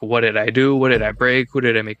it's like, what did I do? What did I break? Who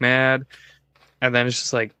did I make mad? And then it's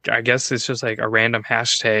just like, I guess it's just like a random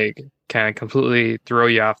hashtag kind of completely throw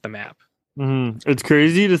you off the map. It's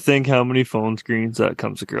crazy to think how many phone screens that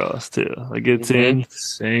comes across too. Like it's Mhm.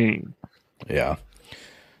 insane. Yeah.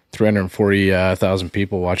 340,000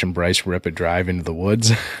 people watching Bryce rip a drive into the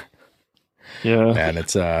woods. Yeah. Man,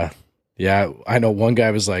 it's yeah, I know one guy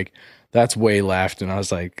was like, that's way left, and I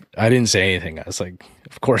was like, I didn't say anything. I was like,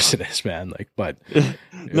 of course it is, man. Like, but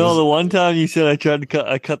No, was- the one time you said I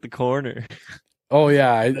cut the corner. oh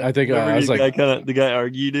yeah, I think Remember I was like, the guy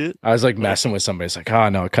argued it. I was like messing with somebody. It's like, oh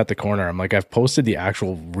no, cut the corner. I'm like, I've posted the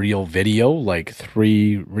actual real video, like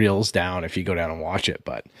 3 reels down if you go down and watch it.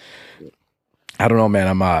 But I don't know, man.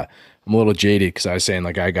 I'm a little jaded because I was saying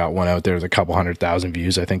like I got one out there with a couple 100,000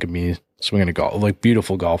 views. I think of me swinging a golf, like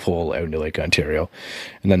beautiful golf hole out into Lake Ontario,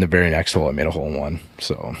 and then the very next hole I made a hole in one.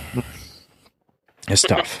 So it's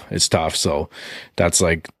tough. It's tough. So that's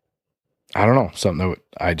like I don't know, something that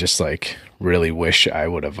I just like really wish I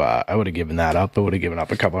would have given that up. I would have given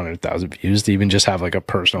up a couple 100,000 views to even just have like a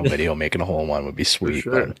personal video making a hole in one would be sweet.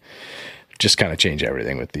 sure. But just kind of change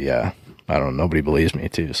everything with the I don't know, nobody believes me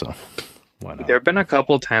too, so why not? There have been a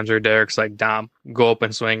couple times where Derek's like, Dom, go up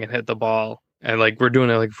and swing and hit the ball. And like we're doing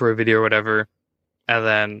it like for a video or whatever. And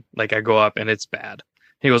then like I go up and it's bad.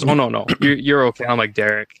 He goes, oh no, you're okay. I'm like,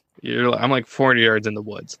 Derek, I'm like 40 yards in the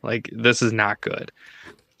woods. Like this is not good.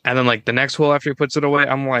 And then like the next hole after he puts it away,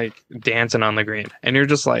 I'm like dancing on the green. And you're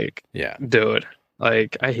just like, Yeah. dude,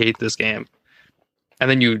 like I hate this game. And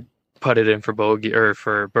then you put it in for bogey or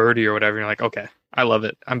for birdie or whatever. And you're like, okay, I love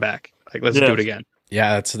it. I'm back. Like let's do it again.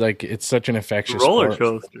 Yeah, it's like it's such an infectious Roller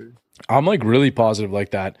sport. coaster. I'm like really positive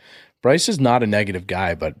like that. Bryce is not a negative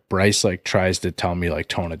guy, but Bryce like tries to tell me like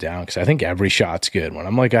tone it down because I think every shot's good. When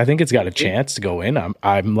I'm like, I think it's got a chance to go in.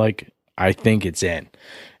 I'm like, I think it's in,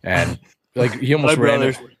 and like he almost ran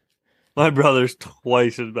it. My brother's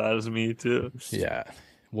twice as bad as me too. Yeah.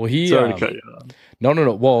 Well, he Sorry to cut you off.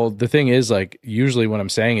 No. Well, the thing is, like, usually when I'm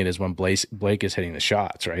saying it is when Blake is hitting the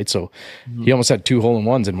shots, right? So he almost had 2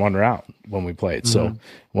 hole-in-ones in one round when we played. So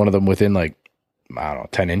one of them within like, I don't know,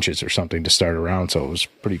 10 inches or something to start a round. So it was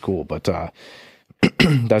pretty cool. But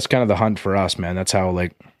that's kind of the hunt for us, man. That's how,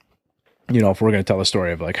 like, you know, if we're going to tell a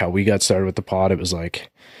story of like how we got started with the pod, it was like,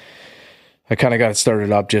 I kind of got it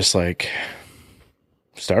started up just like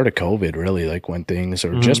start of COVID, really, like when things,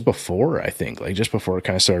 or just before, I think, like just before it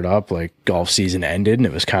kind of started up, like golf season ended, and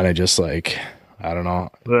it was kind of just like, I don't know,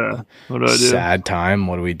 Yeah. What do I do? sad time.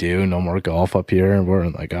 What do we do? No more golf up here. And we're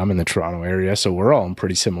like, I'm in the Toronto area, so we're all in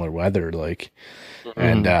pretty similar weather, like,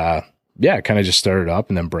 and yeah, it kind of just started up,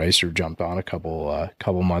 and then Brycer jumped on a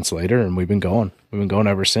couple months later, and we've been going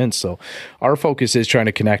ever since. So our focus is trying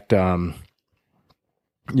to connect.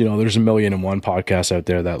 You know, there's 1,000,001 podcasts out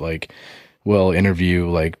there that like will interview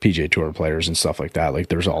like PGA Tour players and stuff like that. Like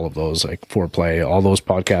there's all of those, like Foreplay, all those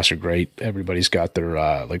podcasts are great. Everybody's got their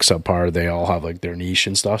like subpar. They all have like their niche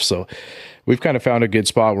and stuff. So we've kind of found a good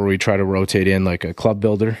spot where we try to rotate in like a club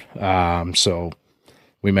builder. So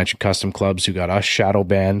we mentioned Custom Clubs who got us shadow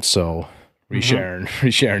banned. So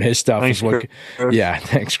resharing his stuff Thanks, is what, Chris. yeah,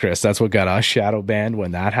 thanks, Chris. That's what got us shadow banned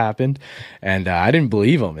when that happened. And I didn't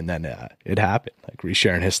believe him. And then it happened. Like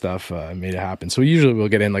resharing his stuff made it happen. So usually we'll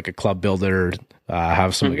get in like a club builder,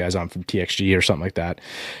 have some of the guys on from TXG or something like that.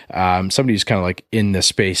 Somebody who's kind of like in the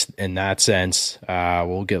space in that sense.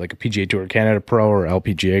 We'll get like a PGA Tour Canada Pro or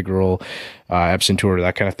LPGA Girl, Epson Tour,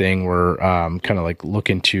 that kind of thing. We're kind of like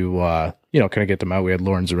looking to, you know, kind of get them out. We had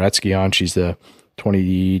Lauren Zaretsky on. She's the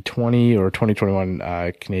 2020 or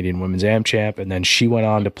 2021 Canadian Women's Am Champ, and then she went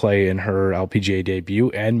on to play in her LPGA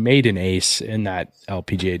debut and made an ace in that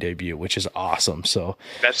LPGA debut, which is awesome. So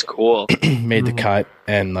That's cool. made the cut,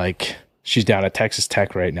 and like she's down at Texas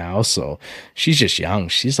Tech right now, so she's just young.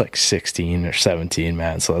 She's like 16 or 17,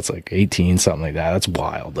 man. So that's like 18, something like that. That's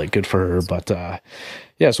wild. Like good for her. But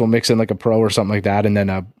yeah, so we'll mix in like a pro or something like that, and then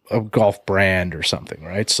a golf brand or something,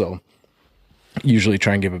 right? So usually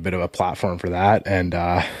try and give a bit of a platform for that. And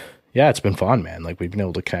yeah, it's been fun, man. Like we've been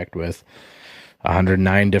able to connect with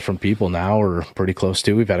 109 different people now, or pretty close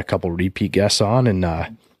to. We've had a couple repeat guests on, and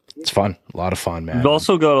it's fun. A lot of fun, man. We've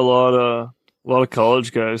also got a lot of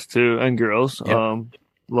college guys too, and girls. Yep. A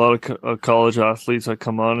lot of college athletes that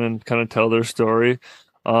come on and kind of tell their story.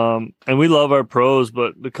 And we love our pros,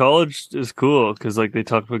 but the college is cool because like they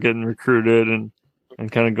talk about getting recruited and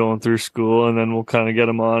kind of going through school, and then we'll kind of get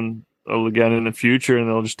them on again in the future, and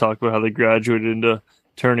they'll just talk about how they graduated into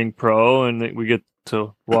turning pro, and we get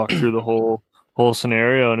to walk through the whole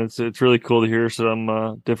scenario, and it's really cool to hear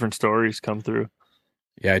some different stories come through.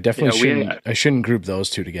 Yeah, I definitely I shouldn't group those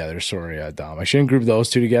two together. Sorry, Dom. I shouldn't group those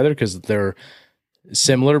two together because they're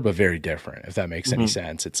similar but very different, if that makes any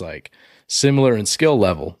sense. It's like similar in skill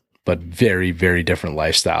level, but very, very different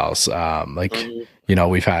lifestyles. Like, you know,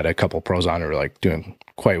 we've had a couple pros on who are like doing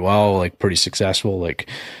quite well, like pretty successful, like,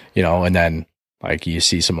 you know, and then like you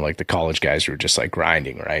see some of like the college guys who are just like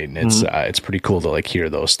grinding, right? And it's pretty cool to like hear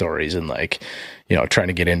those stories, and like, you know, trying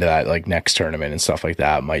to get into that like next tournament and stuff like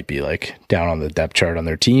that might be like down on the depth chart on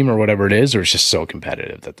their team or whatever it is, or it's just so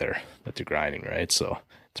competitive that they're grinding, right? So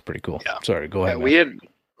it's pretty cool. Yeah. Sorry, go ahead.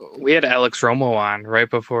 We had Alex Romo on right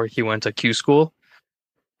before he went to Q School.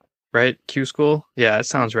 Right? Q School? Yeah, it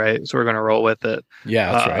sounds right. So we're gonna roll with it.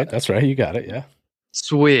 Yeah, that's right. That's right. You got it. Yeah.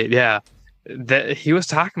 Sweet, yeah. That he was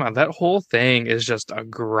talking about, that whole thing is just a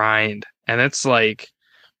grind, and it's like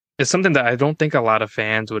it's something that I don't think a lot of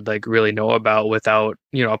fans would like really know about without,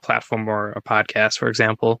 you know, a platform or a podcast, for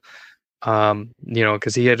example. You know,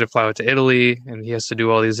 because he had to fly out to Italy and he has to do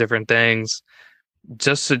all these different things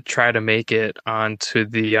just to try to make it onto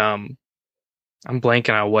the I'm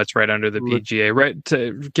blanking on what's right under the PGA, right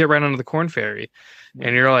to get right under the Corn Ferry.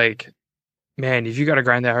 And you're like, man, if you got to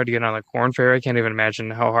grind that hard to get on the Corn Ferry, I can't even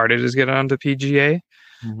imagine how hard it is to get on the PGA.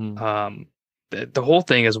 The whole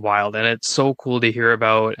thing is wild, and it's so cool to hear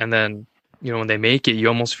about. And then, when they make it, you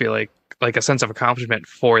almost feel like a sense of accomplishment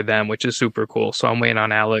for them, which is super cool. So I'm waiting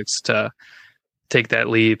on Alex to take that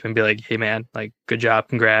leap and be like, hey man, like, good job,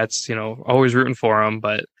 congrats, always rooting for him.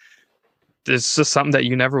 But it's just something that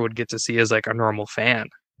you never would get to see as like a normal fan.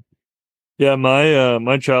 Yeah,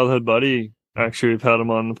 my childhood buddy, actually, we've had him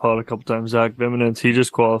on the pod a couple times, Zach Viminance. He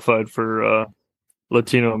just qualified for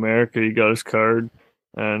Latino America. He got his card,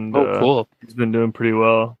 and cool. He's been doing pretty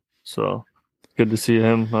well. So good to see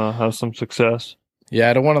him have some success. Yeah,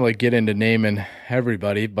 I don't want to like get into naming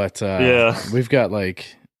everybody, but we've got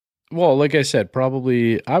like I said,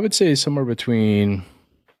 probably I would say somewhere between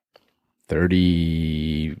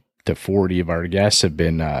 30 to 40 of our guests have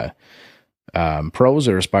been pros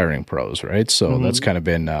or aspiring pros, right? So that's kind of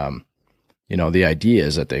been the idea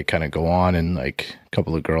is that they kind of go on, and like a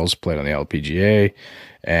couple of girls played on the LPGA,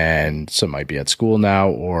 and some might be at school now,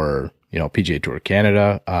 or PGA Tour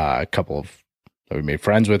Canada. A couple of that we made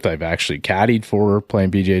friends with, I've actually caddied for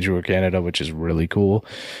playing PGA Tour Canada, which is really cool.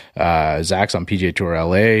 Zach's on PGA Tour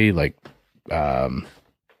LA, like Paul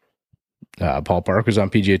Parker's on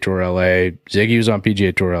PGA Tour LA, Ziggy was on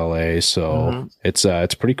PGA Tour LA, so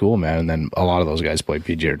it's pretty cool, man. And then a lot of those guys play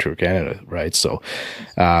PGA Tour Canada, right? So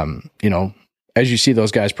as you see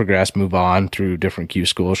those guys progress, move on through different Q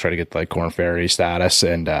schools, try to get like Corn Ferry status,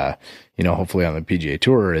 and hopefully on the PGA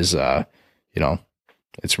Tour is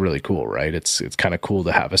it's really cool, right? It's kind of cool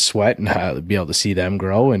to have a sweat and be able to see them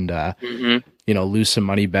grow and lose some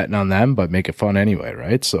money betting on them, but make it fun anyway,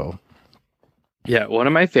 right? So yeah, one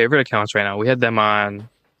of my favorite accounts right now, we had them on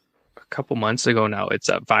a couple months ago now. It's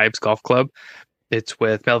Vibes Golf Club. It's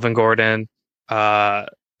with Melvin Gordon, Dare,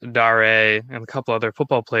 and a couple other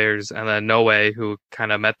football players, and then Noe, who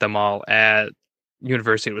kind of met them all at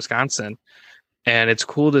University of Wisconsin. And it's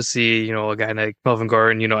cool to see, a guy like Melvin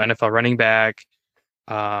Gordon, NFL running back.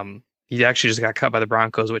 He actually just got cut by the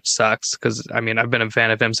Broncos, which sucks because, I've been a fan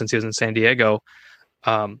of him since he was in San Diego.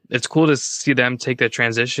 It's cool to see them take that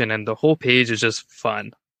transition, and the whole page is just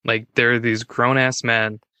fun. Like, they're these grown-ass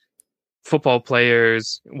men, football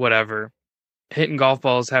players, whatever, hitting golf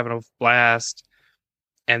balls, having a blast.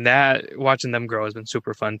 And that, watching them grow has been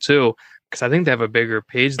super fun too, because I think they have a bigger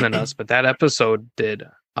page than us, but that episode did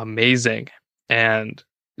amazing. And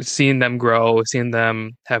seeing them grow, seeing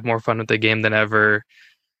them have more fun with the game than ever,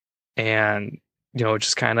 and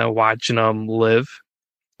just kind of watching them live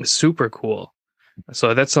is super cool.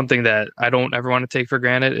 So that's something that I don't ever want to take for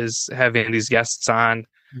granted, is having these guests on,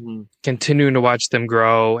 continuing to watch them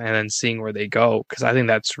grow and then seeing where they go, because I think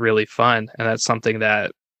that's really fun, and that's something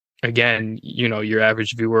that, again, your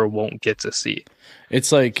average viewer won't get to see.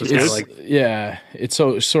 It's like, it's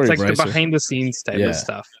so, sorry, it's like Bryce, the behind the scenes type of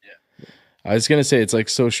stuff. I was gonna say, it's like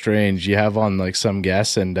so strange. You have on like some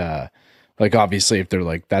guests, and like obviously if they're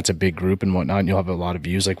like, that's a big group and whatnot, and you'll have a lot of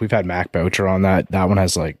views. Like we've had Mac Boucher on that one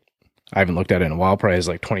has like, I haven't looked at it in a while, probably has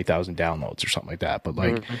like 20,000 downloads or something like that. But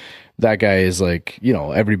like that guy is like,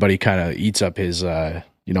 everybody kind of eats up his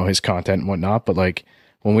his content and whatnot. But like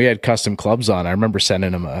when we had Custom Clubs on, I remember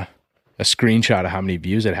sending him a screenshot of how many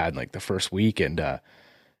views it had in like the first week, and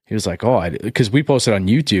he was like, because we posted on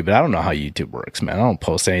YouTube, but I don't know how YouTube works, man. I don't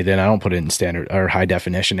post anything. I don't put it in standard or high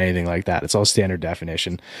definition, anything like that. It's all standard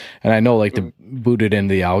definition. And I know like to boot it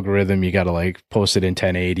into the algorithm, you got to like post it in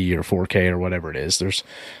 1080 or 4K or whatever it is. There's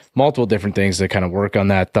multiple different things that kind of work on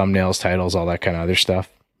that, thumbnails, titles, all that kind of other stuff.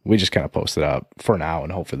 We just kind of post it up for now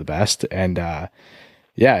and hope for the best. And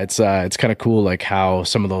it's kind of cool like how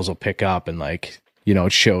some of those will pick up, and like,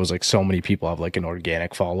 it shows like so many people have like an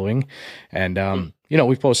organic following. And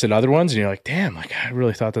we've posted other ones, and you're like, damn, like I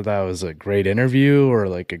really thought that was a great interview or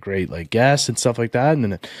like a great like guest and stuff like that. And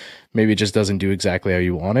then maybe it just doesn't do exactly how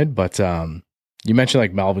you wanted. But you mentioned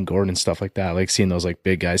like Melvin Gordon and stuff like that, like seeing those like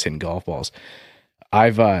big guys hitting golf balls.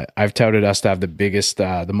 I've touted us to have the biggest,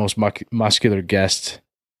 the most muscular guest,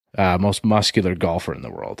 most muscular golfer in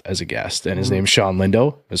the world as a guest. And his name's Sean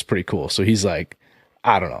Lindo. It's pretty cool. So he's like,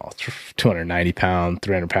 I don't know, 290 pound,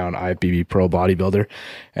 300 pound IFBB pro bodybuilder.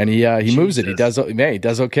 And he moves it. He does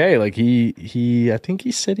okay. Like I think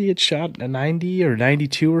he said he had shot a 90 or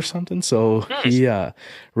 92 or something. So he,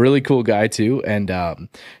 really cool guy too. And,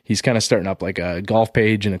 he's kind of starting up like a golf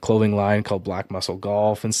page and a clothing line called Black Muscle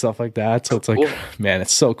Golf and stuff like that. So it's like, man,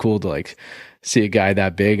 it's so cool to like see a guy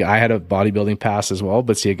that big. I had a bodybuilding pass as well,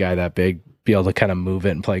 but see a guy that big be able to kind of move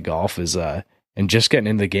it and play golf is, and just getting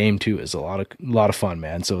into the game too is a lot of fun,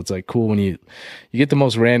 man. So it's like cool when you get the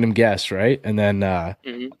most random guests, right? And then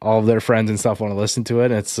all of their friends and stuff want to listen to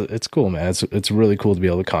it. And it's cool, man. It's really cool to be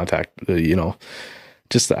able to contact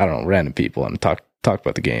just I don't know, random people and talk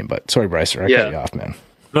about the game. But sorry, Bryce, I cut you off, man.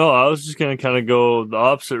 No, I was just gonna kind of go the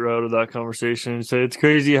opposite route of that conversation and say it's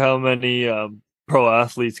crazy how many pro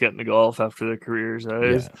athletes get into golf after their careers.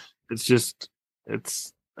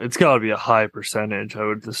 It's got to be a high percentage, I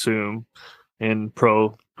would assume, in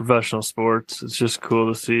professional sports. It's just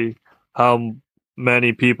cool to see how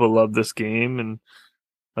many people love this game, and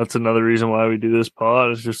that's another reason why we do this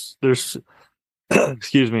pod. It's just there's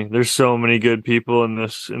excuse me, there's so many good people in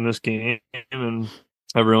this game, and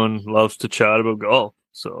everyone loves to chat about golf.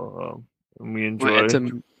 So we enjoy.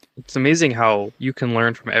 It's amazing how you can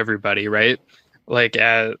learn from everybody, right? Like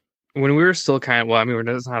when we were still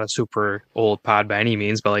it's not a super old pod by any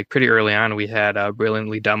means, but like pretty early on, we had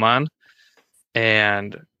Brilliantly Dumb on,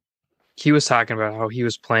 and he was talking about how he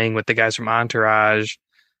was playing with the guys from Entourage,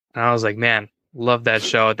 and I was like, man, love that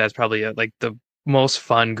show. That's probably like the most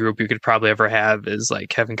fun group you could probably ever have is like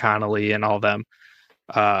Kevin Connolly and all them.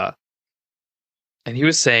 And he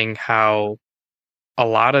was saying how a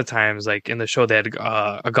lot of times, like in the show, they had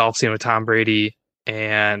a golf scene with Tom Brady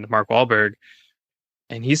and Mark Wahlberg.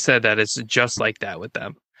 And he said that it's just like that with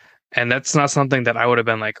them. And that's not something that I would have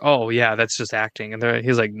been like, oh, yeah, that's just acting. And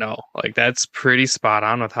he's like, no, like that's pretty spot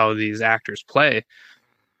on with how these actors play.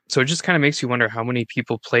 So it just kind of makes you wonder how many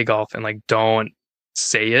people play golf and like don't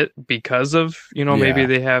say it because of, maybe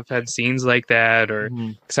they have had scenes like that. Or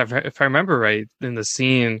because if I remember right, in the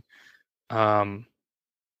scene,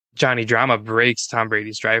 Johnny Drama breaks Tom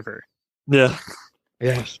Brady's driver. Yeah.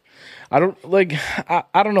 Yeah. I don't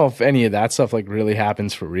know if any of that stuff like really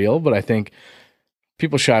happens for real, but I think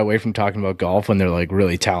people shy away from talking about golf when they're like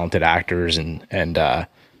really talented actors and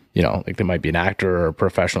like they might be an actor or a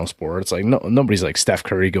professional sport. It's like nobody's like Steph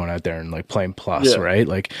Curry going out there and like playing plus, right?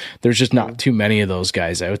 Like there's just not too many of those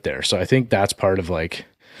guys out there. So I think that's part of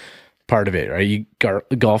it, right?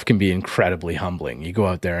 Golf can be incredibly humbling. You go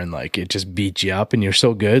out there and like it just beats you up and you're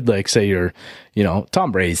so good. Like say you're,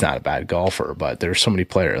 Tom Brady's not a bad golfer, but there's so many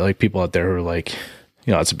players, like people out there who are like,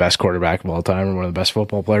 it's the best quarterback of all time or one of the best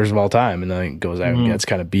football players of all time. And then goes out and gets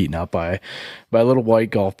kind of beaten up by a little white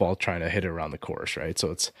golf ball trying to hit it around the course, right?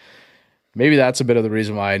 So maybe that's a bit of the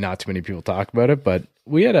reason why not too many people talk about it. But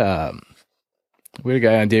we had a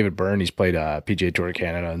guy on, David Byrne. He's played PGA Tour of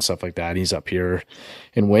Canada and stuff like that. He's up here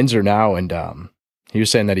in Windsor now, and he was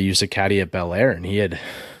saying that he used to caddy at Bel Air, and he had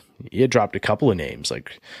dropped a couple of names.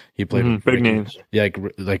 Like he played with big names,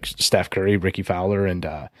 like Steph Curry, Ricky Fowler, and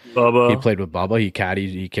Bubba. He played with Bubba. He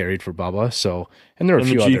carried for Bubba. So, and there were a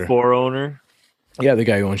few the other G4 owner. Yeah, the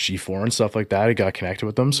guy who owns G4 and stuff like that. He got connected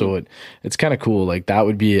with them, so it's kind of cool. Like that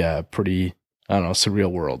would be a pretty, I don't know,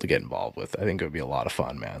 surreal world to get involved with. I think it would be a lot of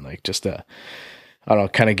fun, man. Like just I don't know,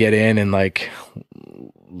 kind of get in and like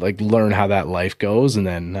learn how that life goes, and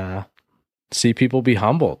then see people be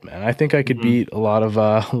humbled, man. I think I could beat a lot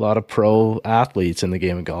of pro athletes in the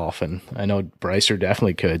game of golf, and I know Brycer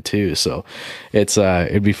definitely could too. So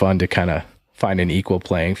it'd be fun to kind of find an equal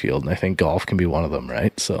playing field, and I think golf can be one of them,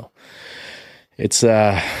 right? So it's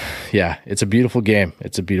it's a beautiful game.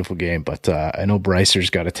 It's a beautiful game, but I know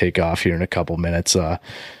Brycer's got to take off here in a couple minutes,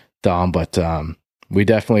 Dom, but we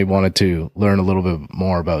definitely wanted to learn a little bit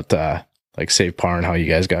more about like Save Par and how you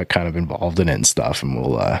guys got kind of involved in it and stuff. And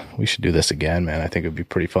we should do this again, man. I think it'd be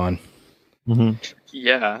pretty fun.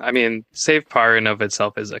 Yeah. I mean, Save Par in of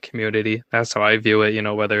itself is a community. That's how I view it.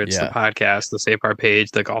 Whether it's the podcast, the Save Par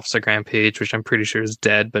page, the Golfstagram page, which I'm pretty sure is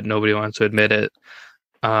dead, but nobody wants to admit it.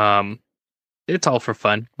 It's all for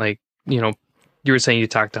fun. Like, you were saying you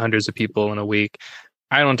talk to hundreds of people in a week.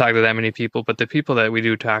 I don't talk to that many people, but the people that we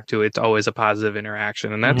do talk to, it's always a positive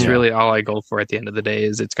interaction. And that's really all I go for at the end of the day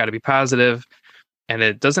is it's got to be positive, and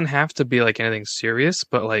it doesn't have to be like anything serious,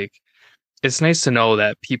 but like, it's nice to know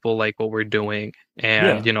that people like what we're doing.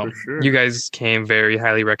 And, sure. You guys came very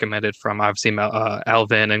highly recommended from obviously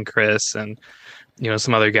Alvin and Chris and,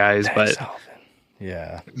 some other guys, Thanks, but Alvin.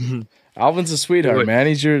 Yeah. Alvin's a sweetheart, man.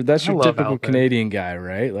 That's your typical Alvin. Canadian guy,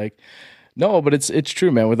 right? Like, no, but it's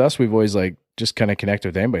true, man. With us, we've always like just kind of connect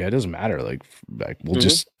with anybody. It doesn't matter. Like we'll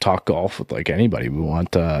just talk golf with like anybody. We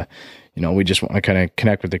want, we just want to kind of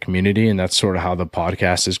connect with the community, and that's sort of how the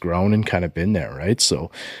podcast has grown and kind of been there, right?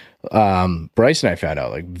 So, Bryce and I found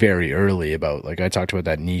out like very early about like I talked about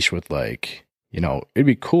that niche with like it'd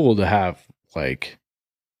be cool to have like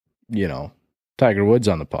Tiger Woods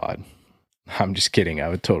on the pod. I'm just kidding. I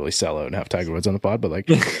would totally sell out and have Tiger Woods on the pod, but like,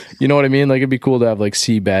 you know what I mean? Like, it'd be cool to have like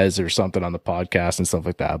Seabez or something on the podcast and stuff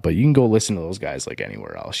like that. But you can go listen to those guys like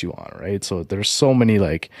anywhere else you want, right? So there's so many,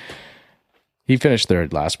 like, he finished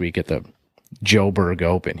third last week at the Joburg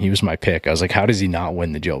Open. He was my pick. I was like, how does he not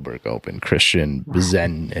win the Joburg Open? Christian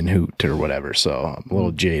Zen and Hoot or whatever. So I'm a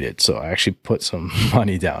little jaded. So I actually put some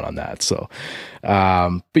money down on that. So,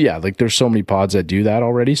 but yeah, like there's so many pods that do that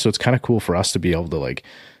already. So it's kind of cool for us to be able to like,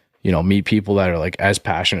 you know, meet people that are like as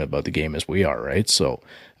passionate about the game as we are, right? So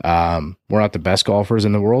we're not the best golfers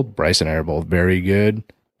in the world. Bryce and I are both very good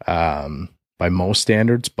by most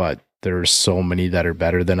standards, but there's so many that are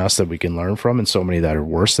better than us that we can learn from, and so many that are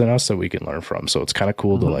worse than us that we can learn from. So it's kind of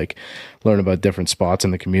cool to like learn about different spots in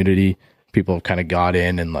the community. People have kind of got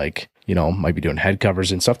in and like, you know, might be doing head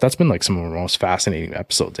covers and stuff. That's been like some of our most fascinating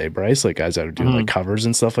episodes, eh, Bryce? Like guys that are doing like covers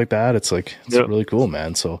and stuff like that. It's like, it's really cool,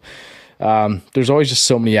 man. So there's always just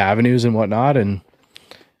so many avenues and whatnot, and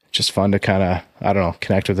just fun to kind of, I don't know,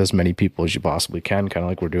 connect with as many people as you possibly can, kind of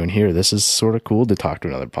like we're doing here. This is sort of cool to talk to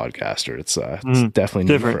another podcaster. It's definitely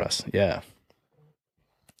new for us. Yeah.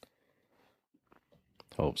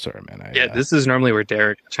 Oh, sorry, man. This is normally where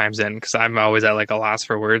Derek chimes in because I'm always at like a loss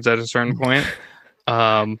for words at a certain point.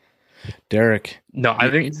 Derek. No,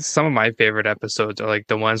 I think some of my favorite episodes are like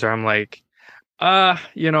the ones where I'm like,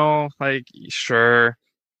 you know, like, sure.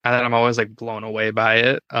 And then I'm always like blown away by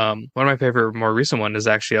it. One of my favorite, more recent one is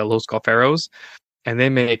actually Los Golferos, and they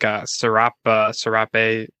make serape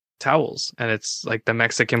towels, and it's like the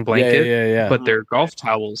Mexican blanket, but they're golf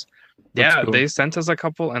towels. That's cool. They sent us a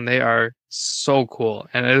couple, and they are so cool.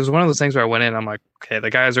 And it was one of those things where I went in, I'm like, okay, the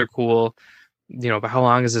guys are cool, you know, but how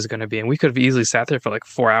long is this going to be? And we could have easily sat there for like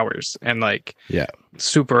 4 hours, and like,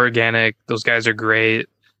 super organic. Those guys are great.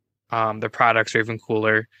 Their products are even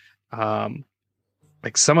cooler.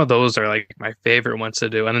 Like some of those are like my favorite ones to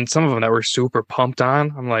do, and then some of them that we're super pumped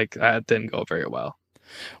on, I'm like, that didn't go very well.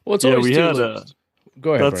 Well, it's always go ahead.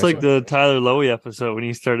 Bryce, That's like the Tyler Lowy episode when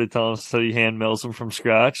he started telling us that he hand mills them from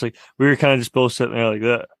scratch. Like we were kind of just both sitting there like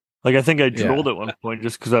that. Like I think I drooled at one point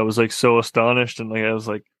just because I was like so astonished, and like I was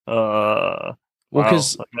like, well,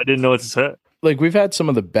 because like, I didn't know what to say. Like we've had some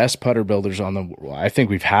of the best putter builders on the world. I think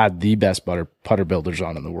we've had the best putter builders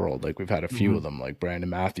on in the world. Like we've had a few of them, like Brandon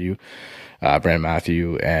Matthew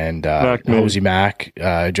and Josie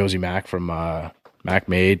Mack from Mac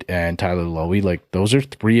Made and Tyler Lowy. Like those are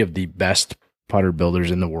three of the best putter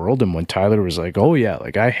builders in the world. And when Tyler was like, oh yeah,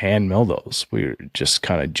 like I hand mill those, we were just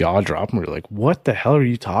kind of jaw dropping. We were like, what the hell are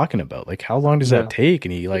you talking about? Like how long does that take?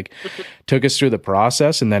 And he like took us through the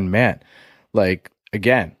process. And then man, like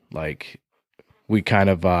again, like we kind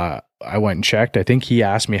of I went and checked. I think he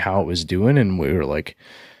asked me how it was doing, and we were like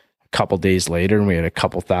a couple days later, and we had a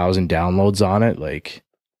couple thousand downloads on it, like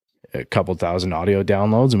a couple thousand audio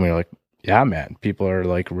downloads, and we were like, yeah, man, people are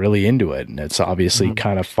like really into it, and it's obviously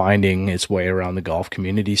kind of finding its way around the golf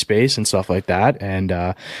community space and stuff like that. And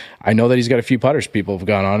I know that he's got a few putters. People have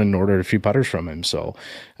gone on and ordered a few putters from him, so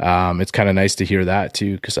it's kind of nice to hear that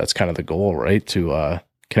too, because that's kind of the goal, right? To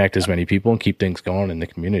connect as many people and keep things going in the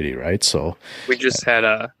community, right? So we just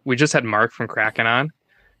had Mark from Kraken on,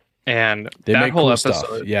 and they that make whole cool episode,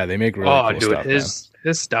 stuff. Yeah, they make really cool stuff.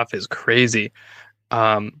 His stuff is crazy.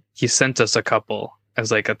 He sent us a couple as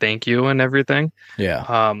like a thank you and everything.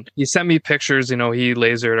 Yeah. He sent me pictures. You know, he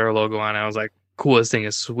lasered our logo on. I was like, coolest thing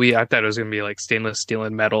is sweet. I thought it was gonna be like stainless steel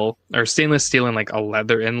and metal, or stainless steel and like a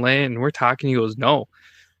leather inlay. And we're talking. He goes, no,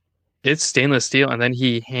 it's stainless steel. And then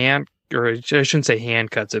he or I shouldn't say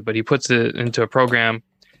hand cuts it, but he puts it into a program,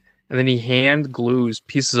 and then he hand glues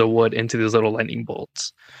pieces of wood into these little lightning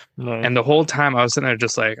bolts. Nice. And the whole time I was sitting there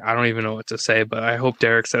just like, I don't even know what to say, but I hope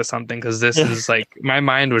Derek says something, because this is like, my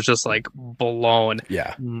mind was just like blown.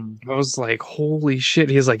 Yeah. I was like, holy shit.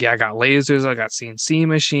 He's like, yeah, I got lasers, I got CNC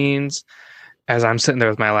machines, as I'm sitting there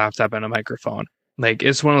with my laptop and a microphone. Like,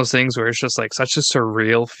 it's one of those things where it's just like such a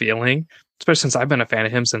surreal feeling, especially since I've been a fan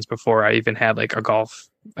of him since before I even had like a golf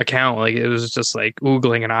account. Like, it was just like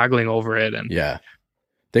oogling and ogling over it. And yeah,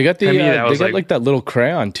 they got they got like that little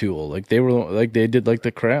crayon tool. Like they did like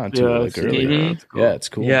the crayon tool like earlier. Cool. Yeah, it's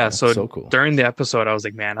cool. Yeah, man. so cool. During the episode, I was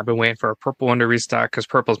like, man, I've been waiting for a purple one to restock, because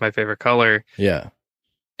purple is my favorite color. Yeah.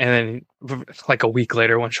 And then like a week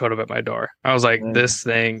later, one showed up at my door. I was like, this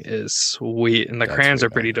thing is sweet. And the crayons are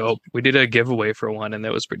pretty dope. We did a giveaway for one, and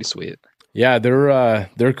that was pretty sweet. Yeah,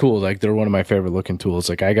 they're cool. Like, they're one of my favorite looking tools.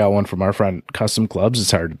 Like, I got one from our friend Custom Clubs. It's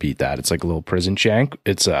hard to beat that. It's like a little prison shank.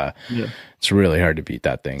 It's really hard to beat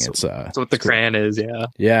that thing. So what the crayon is, yeah.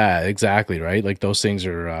 Yeah, exactly, right? Like, those things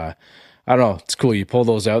are I I don't know. It's cool. You pull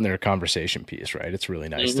those out and they're a conversation piece, right? It's really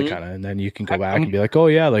nice to kind of, and then you can go back and be like, oh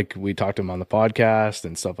yeah, like we talked to him on the podcast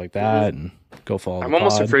and stuff like that, and go follow. I'm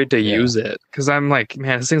almost afraid to use it because I'm like,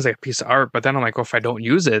 man, this thing's like a piece of art. But then I'm like, well, if I don't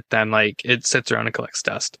use it, then like it sits around and collects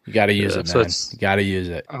dust. You got to use it, man. You got to use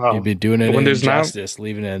it. You've been doing it when there's injustice,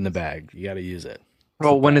 leaving it in the bag. You got to use it.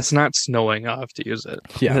 Well, when it's not snowing, I'll have to use it.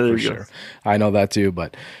 Yeah, for sure. I know that too,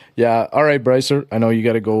 but yeah. All right, Brycer. I know you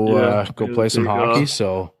got to go play some hockey,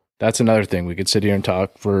 so. That's another thing. We could sit here and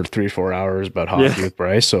talk for 3-4 hours about hockey with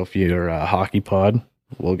Bryce. So if you're a hockey pod,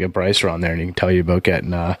 we'll get Bryce on there and he can tell you about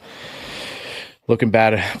getting looking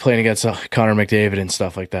bad at playing against Connor McDavid and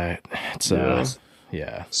stuff like that. It's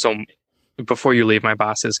So before you leave, my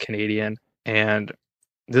boss is Canadian, and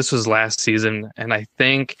this was last season. And I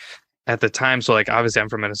think at the time, so like obviously I'm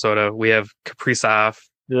from Minnesota, we have Kaprizov.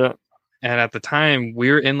 Yeah. And at the time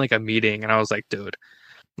we were in like a meeting, and I was like, dude,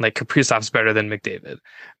 like Kaprizov's better than McDavid.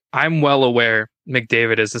 I'm well aware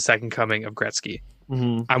McDavid is the second coming of Gretzky.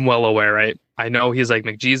 Mm-hmm. I'm well aware, right? I know he's like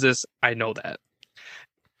McJesus. I know that.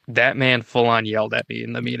 That man full on yelled at me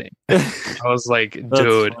in the meeting. I was like,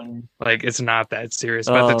 dude, like it's not that serious.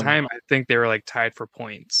 But at the time, I think they were like tied for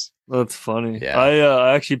points. That's funny. Yeah.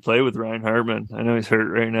 I actually play with Ryan Hartman. I know he's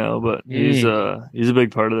hurt right now, but he's a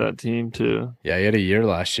big part of that team too. Yeah, he had a year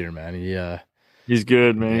last year, man. He's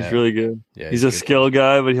good, man. Yeah. He's really good. Yeah, he's a skill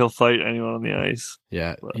guy, but he'll fight anyone on the ice.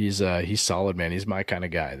 Yeah, but he's solid, man. He's my kind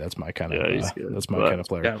of guy. That's my kind of kind of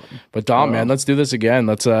player. Yeah. But Dom, man, let's do this again.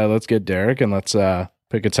 Let's get Derek and let's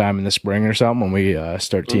pick a time in the spring or something when we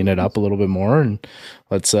start teeing it up a little bit more, and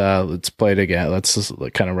let's play it again. Let's just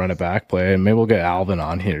kind of run it back, play, and maybe we'll get Alvin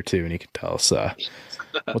on here too, and he can tell us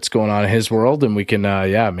what's going on in his world, and we can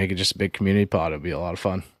make it just a big community pod. It'll be a lot of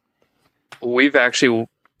fun. We've actually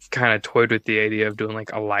kind of toyed with the idea of doing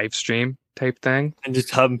like a live stream type thing and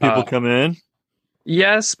just having people come in.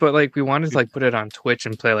 Yes, but like we wanted to like put it on Twitch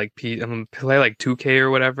and play like play like 2K or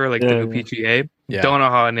whatever, like the new PGA. Yeah. Don't know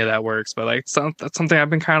how any of that works, but like that's something I've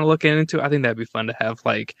been kind of looking into. I think that'd be fun to have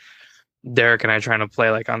like Derek and I trying to play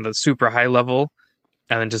like on the super high level,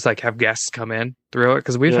 and then just like have guests come in through it,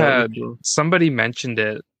 because we've had somebody mentioned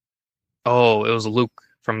it. Oh, it was Luke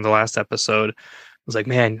from the last episode. Was like,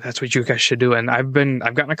 man, that's what you guys should do, and I've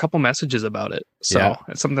gotten a couple messages about it, so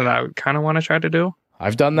it's something that I would kind of want to try to do.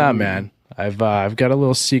 I've done that, man. I've got a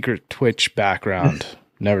little secret Twitch background,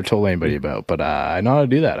 never told anybody about, but I know how to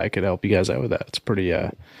do that. I could help you guys out with that. It's pretty.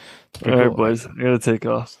 All right, boys, I gotta take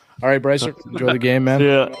off. All right, Bryce, enjoy the game, man.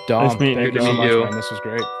 Yeah, Dom, nice meeting thank you so much, man. This was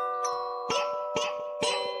great.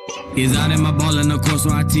 He's out in my ball and of course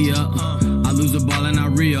so I tee up. I lose the ball and I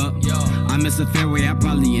re-up. I miss a fairway, I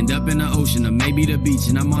probably end up in the ocean or maybe the beach.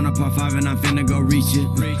 And I'm on a par 5 and I'm finna go reach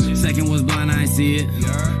it. Second was blind, I ain't see it.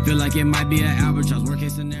 Feel like it might be an albatross, worst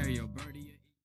case scenario.